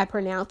 I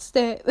pronounced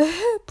it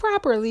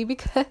properly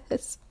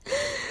because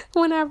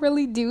when I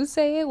really do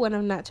say it, when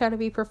I'm not trying to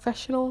be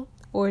professional,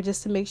 or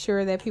just to make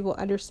sure that people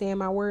understand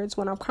my words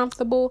when I'm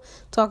comfortable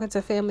talking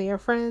to family or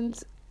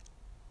friends,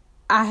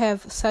 I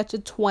have such a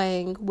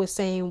twang with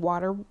saying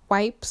water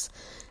wipes.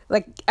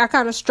 Like, I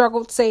kind of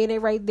struggled saying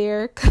it right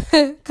there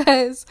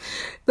because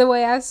the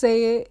way I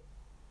say it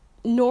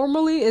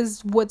normally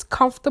is what's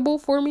comfortable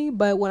for me,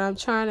 but when I'm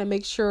trying to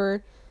make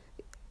sure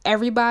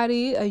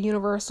everybody, a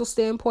universal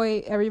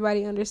standpoint,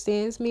 everybody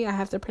understands me, I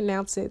have to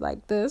pronounce it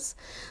like this.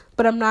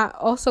 But I'm not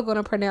also going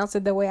to pronounce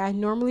it the way I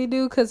normally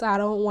do because I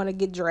don't want to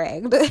get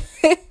dragged.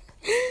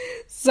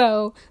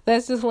 So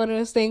that's just one of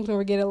those things when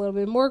we get a little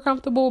bit more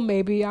comfortable,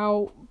 maybe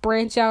I'll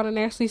branch out and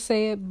actually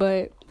say it,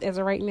 but as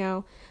of right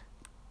now,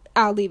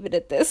 I'll leave it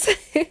at this.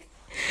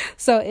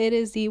 So it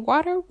is the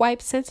water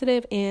wipe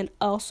sensitive and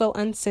also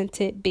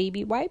unscented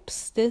baby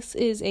wipes. This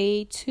is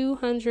a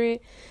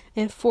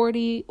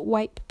 240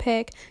 wipe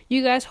pack.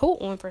 You guys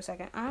hold on for a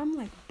second. I'm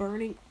like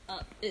burning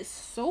up. It's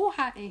so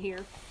hot in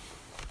here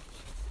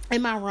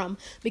in my room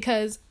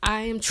because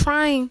I am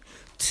trying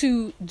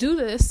to do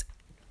this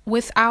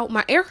without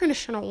my air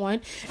conditioner on,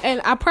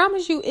 and I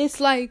promise you it's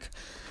like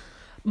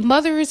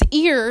mother's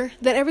ear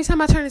that every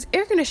time I turn his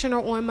air conditioner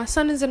on, my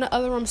son is in the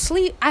other room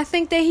asleep. I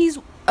think that he's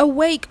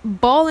awake,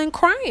 bawling,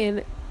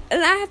 crying,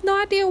 and I have no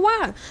idea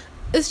why.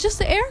 It's just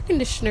the air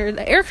conditioner.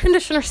 The air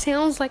conditioner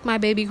sounds like my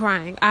baby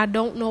crying. I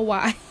don't know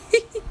why.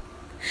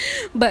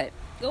 But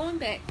going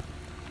back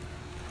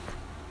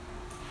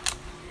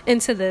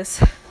into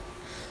this,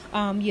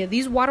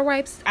 these water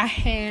wipes, I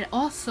had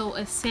also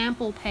a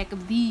sample pack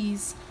of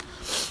these.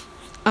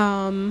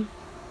 I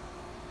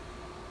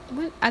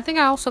think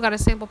I also got a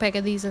sample pack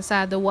of these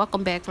inside the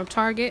welcome bag from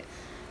Target.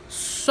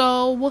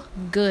 So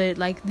good.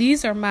 Like,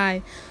 these are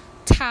my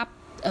top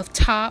of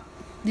top.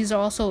 These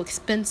are also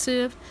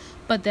expensive,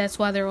 but that's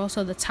why they're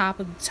also the top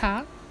of the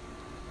top,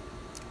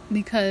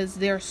 because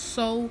they're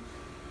so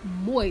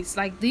moist.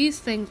 Like, these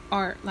things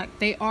are like,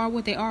 they are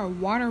what they are,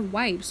 water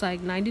wipes,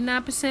 like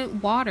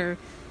 99% water.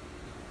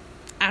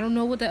 I don't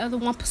know what the other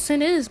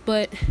 1% is,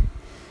 but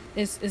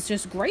it's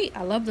just great.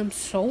 I love them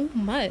so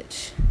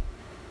much.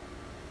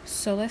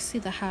 So let's see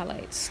the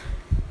highlights.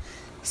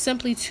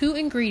 Simply 2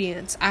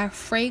 ingredients. Our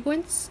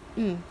fragrance.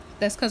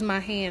 That's because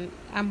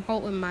I'm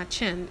holding my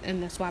chin,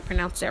 and that's why I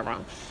pronounced that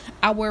wrong.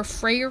 Our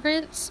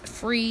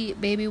fragrance-free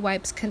baby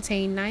wipes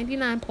contain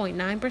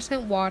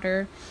 99.9%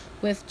 water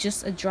with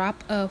just a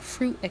drop of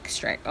fruit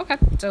extract. Okay,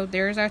 so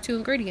there's our 2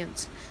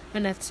 ingredients,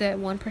 and that's at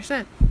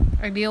 1%.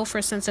 Ideal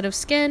for sensitive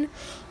skin.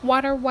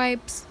 Water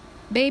wipes.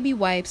 Baby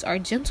wipes are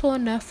gentle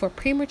enough for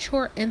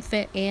premature,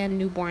 infant, and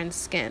newborn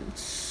skin.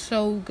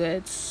 So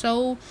good.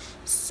 So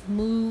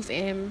smooth.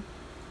 And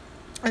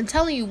I'm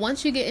telling you,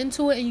 once you get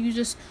into it and you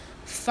just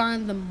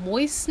find the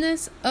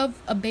moistness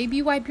of a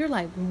baby wipe, you're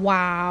like,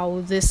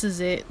 wow, this is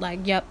it.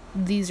 Like, yep,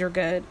 these are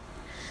good.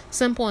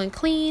 Simple and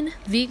clean.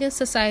 Vegan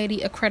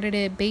Society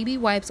accredited baby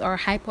wipes are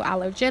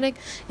hypoallergenic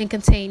and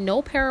contain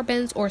no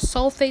parabens or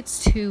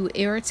sulfates to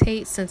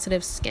irritate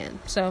sensitive skin.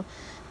 So,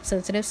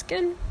 sensitive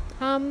skin,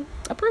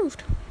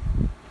 approved.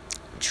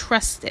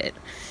 Trusted.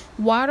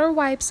 Water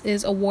wipes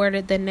is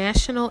awarded the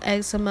National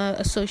Eczema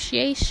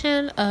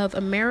Association of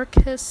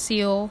America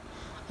Seal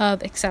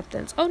of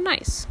Acceptance. Oh,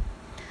 nice.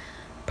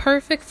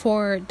 Perfect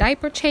for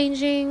diaper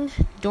changing,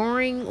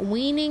 during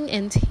weaning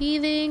and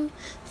teething,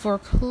 for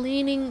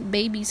cleaning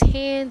baby's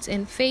hands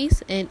and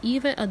face, and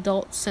even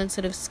adult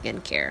sensitive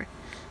skincare.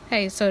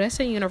 Hey, so that's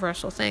a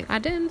universal thing. I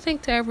didn't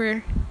think to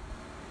ever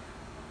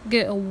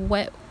get a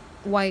wet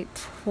wipe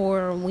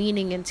for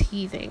weaning and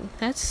teething.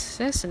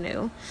 That's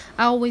new.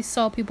 I always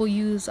saw people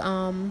use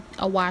a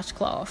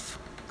washcloth,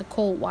 the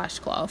cold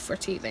washcloth for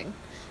teething.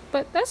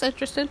 But that's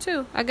interesting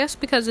too. I guess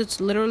because it's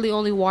literally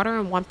only water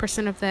and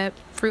 1% of that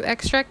fruit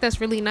extract.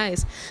 That's really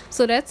nice.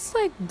 So that's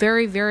like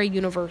very, very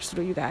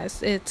universal, you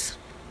guys.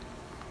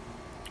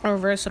 Or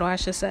versatile, I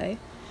should say,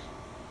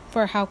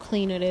 for how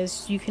clean it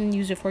is. You can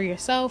use it for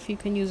yourself. You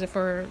can use it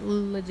for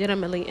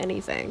legitimately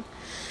anything.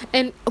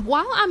 And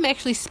while I'm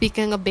actually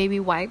speaking of baby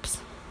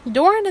wipes,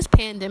 during this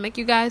pandemic,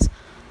 you guys,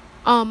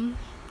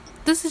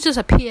 this is just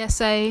a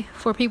PSA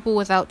for people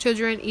without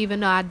children,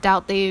 even though I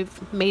doubt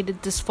they've made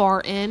it this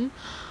far in.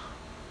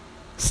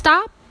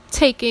 Stop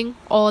taking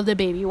all the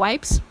baby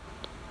wipes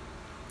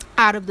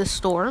out of the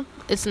store.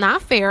 It's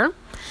not fair.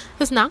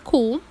 It's not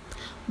cool.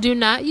 Do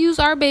not use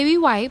our baby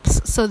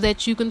wipes so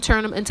that you can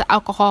turn them into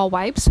alcohol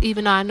wipes,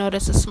 even though I know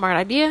that's a smart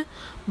idea.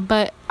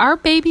 But our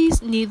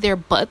babies need their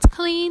butts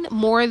clean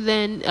more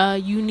than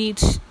you need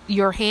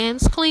your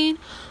hands clean.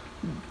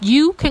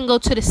 You can go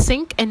to the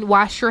sink and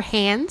wash your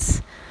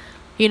hands.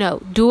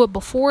 Do it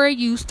before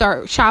you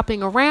start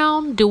shopping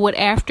around. Do it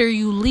after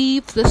you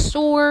leave the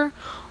store.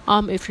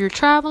 If you're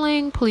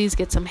traveling, please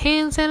get some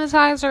hand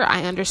sanitizer.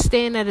 I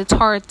understand that it's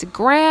hard to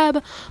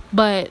grab,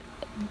 but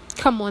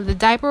come on, the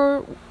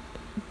diaper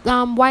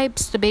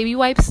wipes, the baby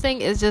wipes thing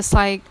is just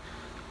like,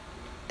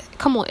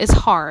 come on, it's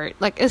hard.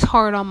 Like, it's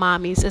hard on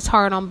mommies. It's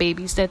hard on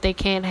babies that they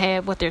can't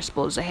have what they're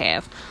supposed to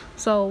have.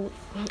 So,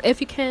 if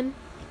you can,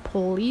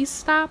 please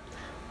stop.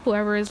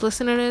 Whoever is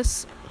listening to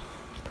this,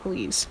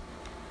 please.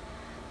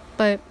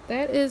 But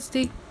that is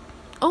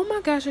oh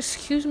my gosh,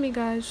 excuse me,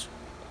 guys.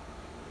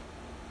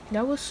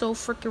 That was so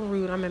freaking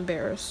rude. I'm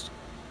embarrassed.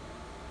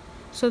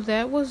 So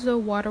that was the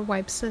water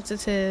wipe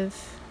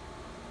sensitive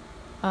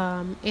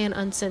and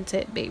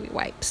unscented baby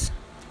wipes.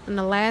 And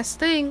the last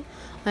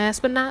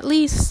but not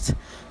least,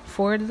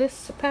 for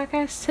this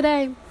podcast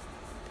today,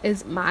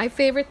 is my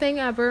favorite thing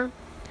ever.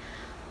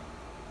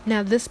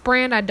 Now, this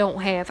brand I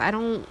don't have.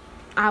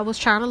 I was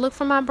trying to look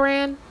for my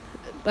brand,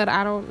 but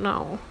I don't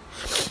know.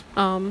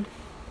 I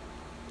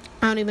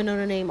don't even know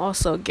the name.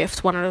 Also,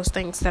 gift, one of those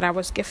things that I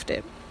was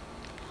gifted.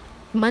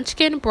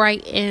 Munchkin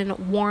Bright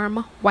and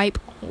Warm Wipe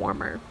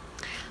Warmer.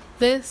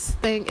 This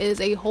thing is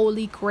a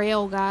holy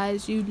grail,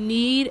 guys. You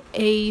need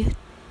a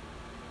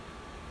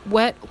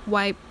wet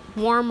wipe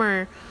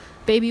warmer,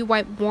 baby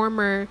wipe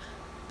warmer.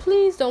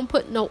 Please don't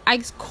put no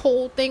ice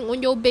cold thing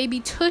on your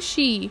baby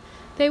tushy.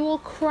 They will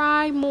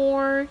cry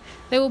more.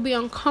 They will be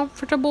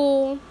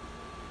uncomfortable.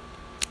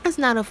 It's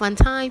not a fun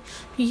time.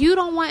 You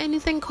don't want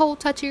anything cold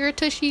touching your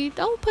tushy.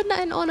 Don't put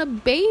nothing on a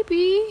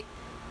baby.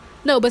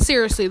 No, but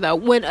seriously though,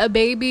 when a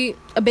baby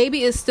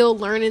is still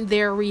learning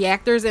their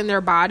reactors in their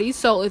body.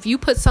 So if you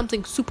put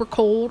something super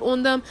cold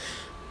on them,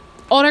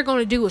 all they're going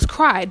to do is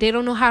cry. They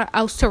don't know how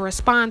else to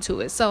respond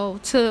to it.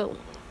 So to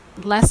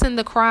lessen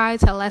the cry,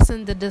 to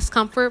lessen the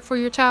discomfort for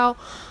your child,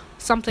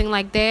 something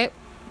like that,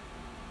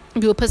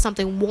 you would put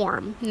something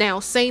warm. Now,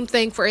 same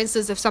thing, for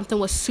instance, if something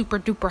was super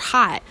duper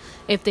hot.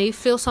 If they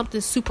feel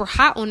something super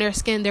hot on their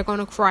skin, they're going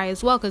to cry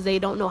as well because they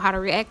don't know how to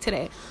react to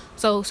that.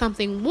 So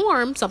something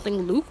warm, something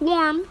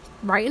lukewarm,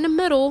 right in the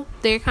middle,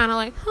 they're kind of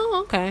like,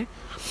 oh, okay.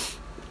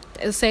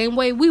 The same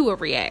way we would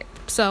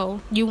react.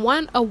 So you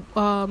want a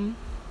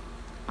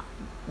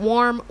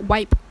warm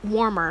wipe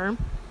warmer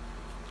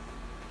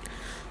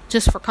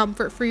just for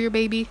comfort for your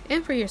baby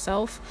and for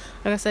yourself.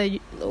 Like I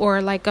said,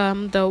 or like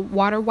the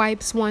water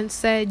wipes once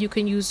said, you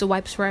can use the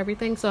wipes for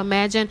everything. So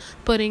imagine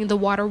putting the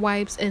water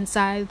wipes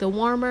inside the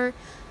warmer.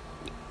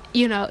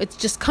 It's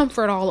just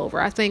comfort all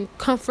over. I think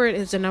comfort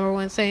is the number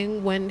one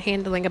thing when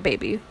handling a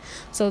baby.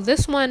 So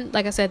this one,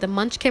 like I said, the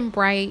Munchkin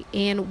Bright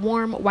and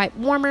Warm Wipe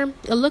Warmer,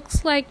 it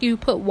looks like you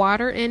put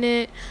water in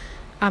it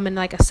in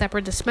like a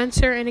separate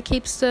dispenser, and it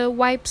keeps the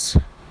wipes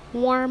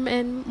warm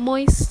and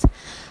moist.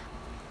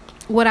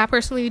 What I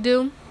personally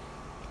do,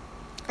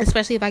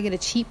 especially if I get a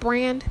cheap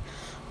brand,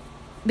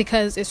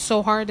 because it's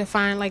so hard to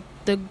find like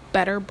the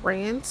better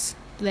brands,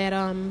 that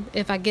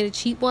if I get a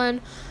cheap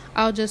one,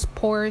 I'll just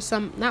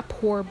sometimes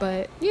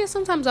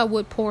I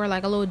would pour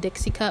like a little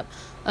Dixie cup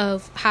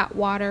of hot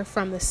water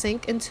from the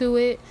sink into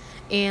it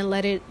and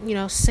let it,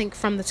 sink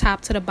from the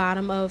top to the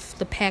bottom of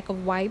the pack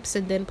of wipes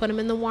and then put them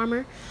in the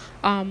warmer.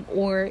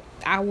 Or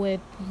I would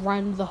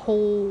run the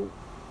whole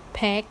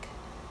pack,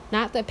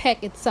 not the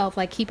pack itself,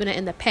 like keeping it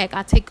in the pack.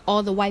 I take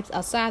all the wipes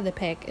outside the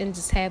pack and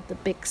just have the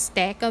big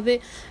stack of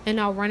it, and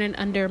I'll run it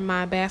under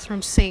my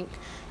bathroom sink,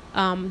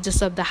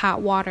 just of the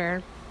hot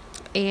water,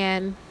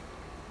 and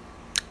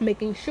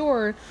making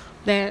sure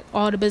that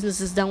all the business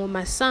is done with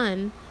my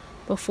son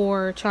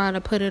before trying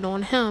to put it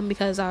on him,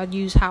 because I would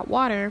use hot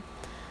water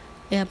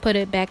and put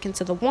it back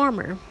into the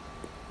warmer.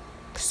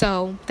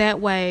 So that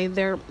way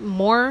they're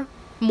more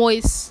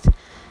moist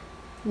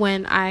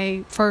when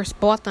I first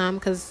bought them,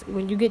 because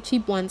when you get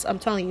cheap ones, I'm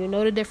telling you,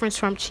 the difference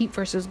from cheap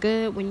versus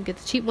good. When you get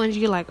the cheap ones,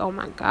 you're like, oh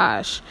my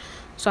gosh.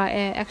 So I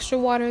add extra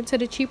water into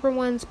the cheaper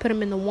ones, put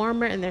them in the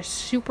warmer, and they're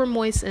super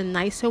moist and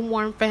nice and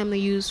warm for him to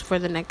use for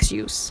the next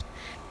use.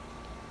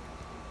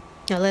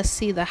 Now let's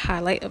see the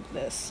highlight of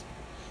this.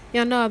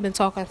 Y'all know I've been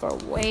talking for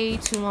way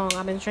too long.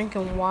 I've been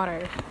drinking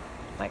water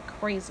like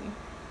crazy.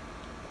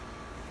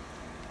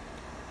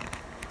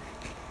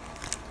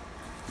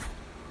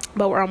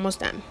 But we're almost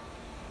done.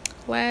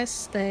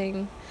 Last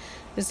thing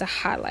is the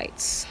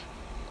highlights.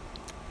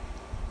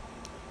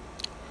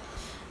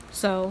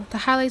 So the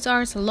highlights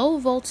are, it's a low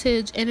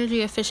voltage,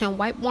 energy efficient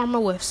wipe warmer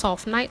with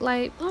soft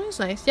nightlight. Oh, that's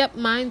nice. Yep,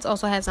 mine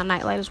also has a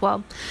nightlight as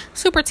well.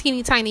 Super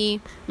teeny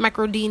tiny,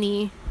 micro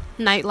teeny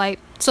nightlight.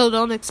 So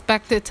don't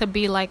expect it to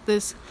be like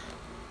this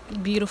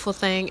beautiful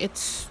thing.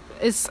 It's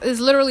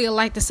literally a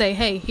light to say,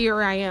 hey,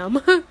 here I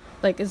am.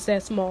 Like, it's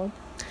that small.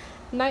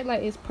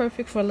 Nightlight is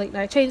perfect for late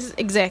night changes.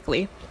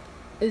 Exactly.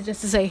 It's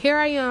just to say, here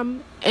I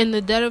am in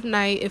the dead of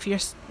night if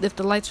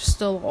the lights are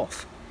still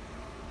off.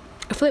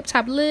 A flip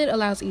top lid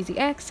allows easy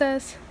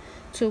access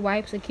to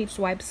wipes and keeps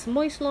wipes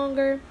moist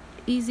longer.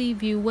 Easy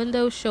view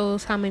window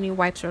shows how many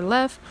wipes are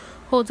left.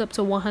 Holds up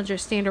to 100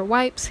 standard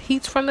wipes.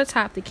 Heats from the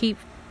top to keep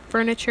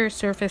furniture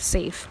surface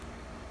safe.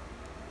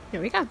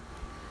 Here we go.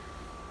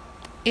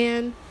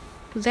 And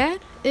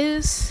that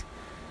is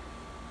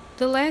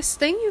the last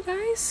thing, you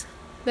guys.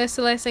 That's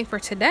the last thing for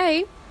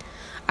today.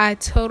 I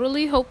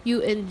totally hope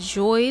you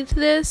enjoyed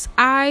this.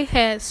 I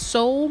had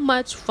so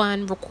much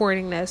fun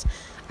recording this.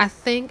 I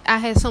think I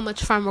had so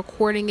much fun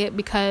recording it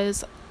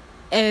because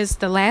as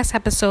the last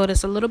episode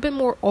is a little bit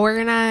more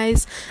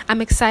organized.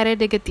 I'm excited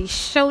to get these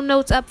show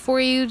notes up for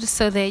you just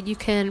so that you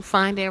can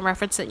find and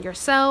reference it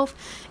yourself.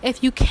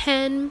 If you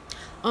can,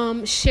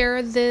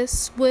 share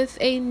this with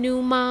a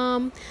new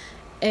mom,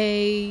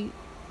 a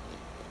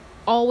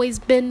always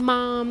been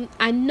mom.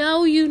 I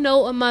know you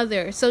know a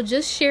mother, so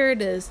just share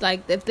this.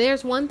 Like, if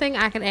there's one thing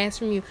I can ask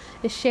from you,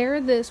 is share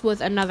this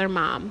with another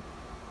mom.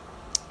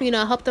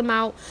 Help them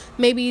out.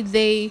 Maybe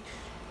they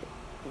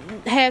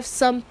have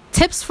some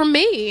tips from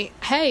me.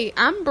 Hey,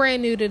 I'm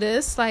brand new to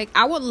this. Like,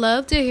 I would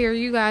love to hear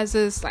you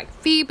guys'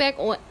 feedback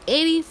on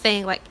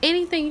anything. Like,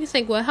 anything you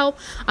think will help.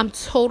 I'm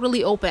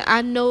totally open.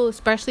 I know,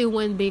 especially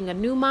when being a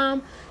new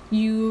mom,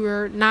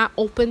 you're not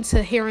open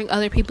to hearing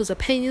other people's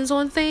opinions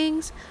on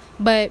things,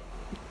 but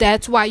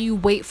that's why you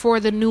wait for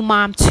the new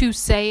mom to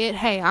say it.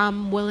 Hey,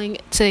 I'm willing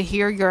to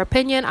hear your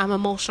opinion. I'm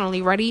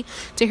emotionally ready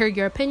to hear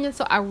your opinion.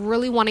 So I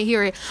really want to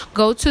hear it.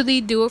 Go to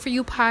the Do It For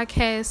You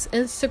podcast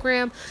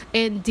Instagram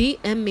and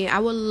DM me. I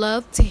would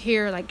love to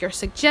hear your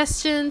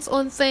suggestions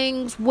on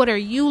things. What are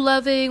you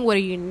loving? What are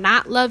you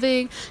not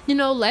loving?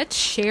 Let's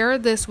share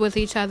this with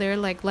each other.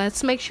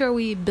 Let's make sure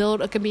we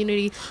build a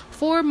community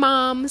for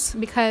moms,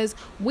 because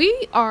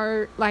we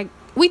are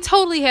we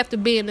totally have to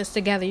be in this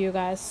together, you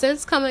guys.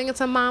 Since coming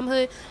into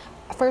momhood,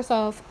 first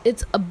off,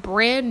 it's a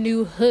brand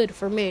new hood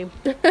for me.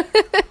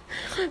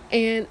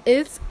 And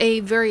it's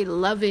a very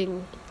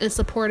loving and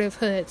supportive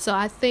hood. So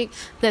I think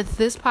that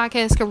this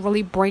podcast can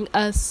really bring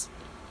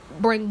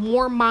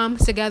more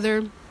moms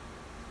together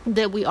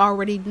that we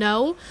already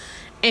know.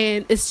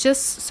 And it's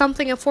just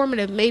something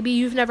informative. Maybe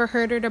you've never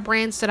heard of the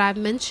brands that I've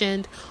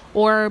mentioned,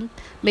 or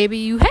maybe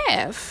you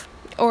have.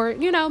 Or,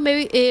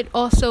 maybe it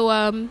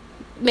also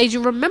made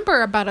you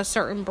remember about a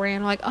certain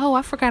brand. Oh,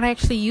 I forgot I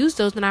actually used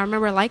those and I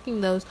remember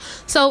liking those.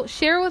 So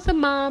share with a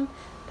mom.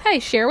 Hey,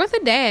 share with a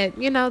dad.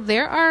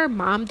 There are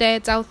mom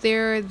dads out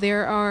there.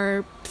 There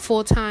are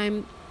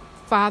full-time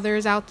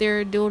fathers out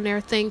there doing their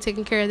thing,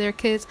 taking care of their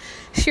kids.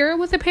 Share it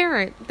with a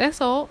parent.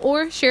 That's all.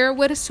 Or share it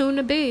with a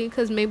soon-to-be,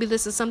 because maybe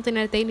this is something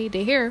that they need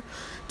to hear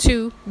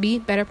to be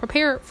better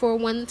prepared for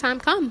when the time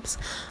comes.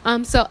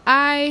 So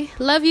I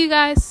love you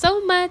guys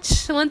so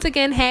much. Once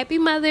again, happy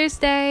Mother's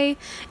Day,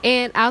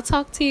 and I'll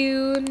talk to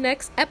you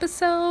next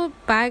episode.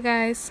 Bye,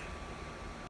 guys.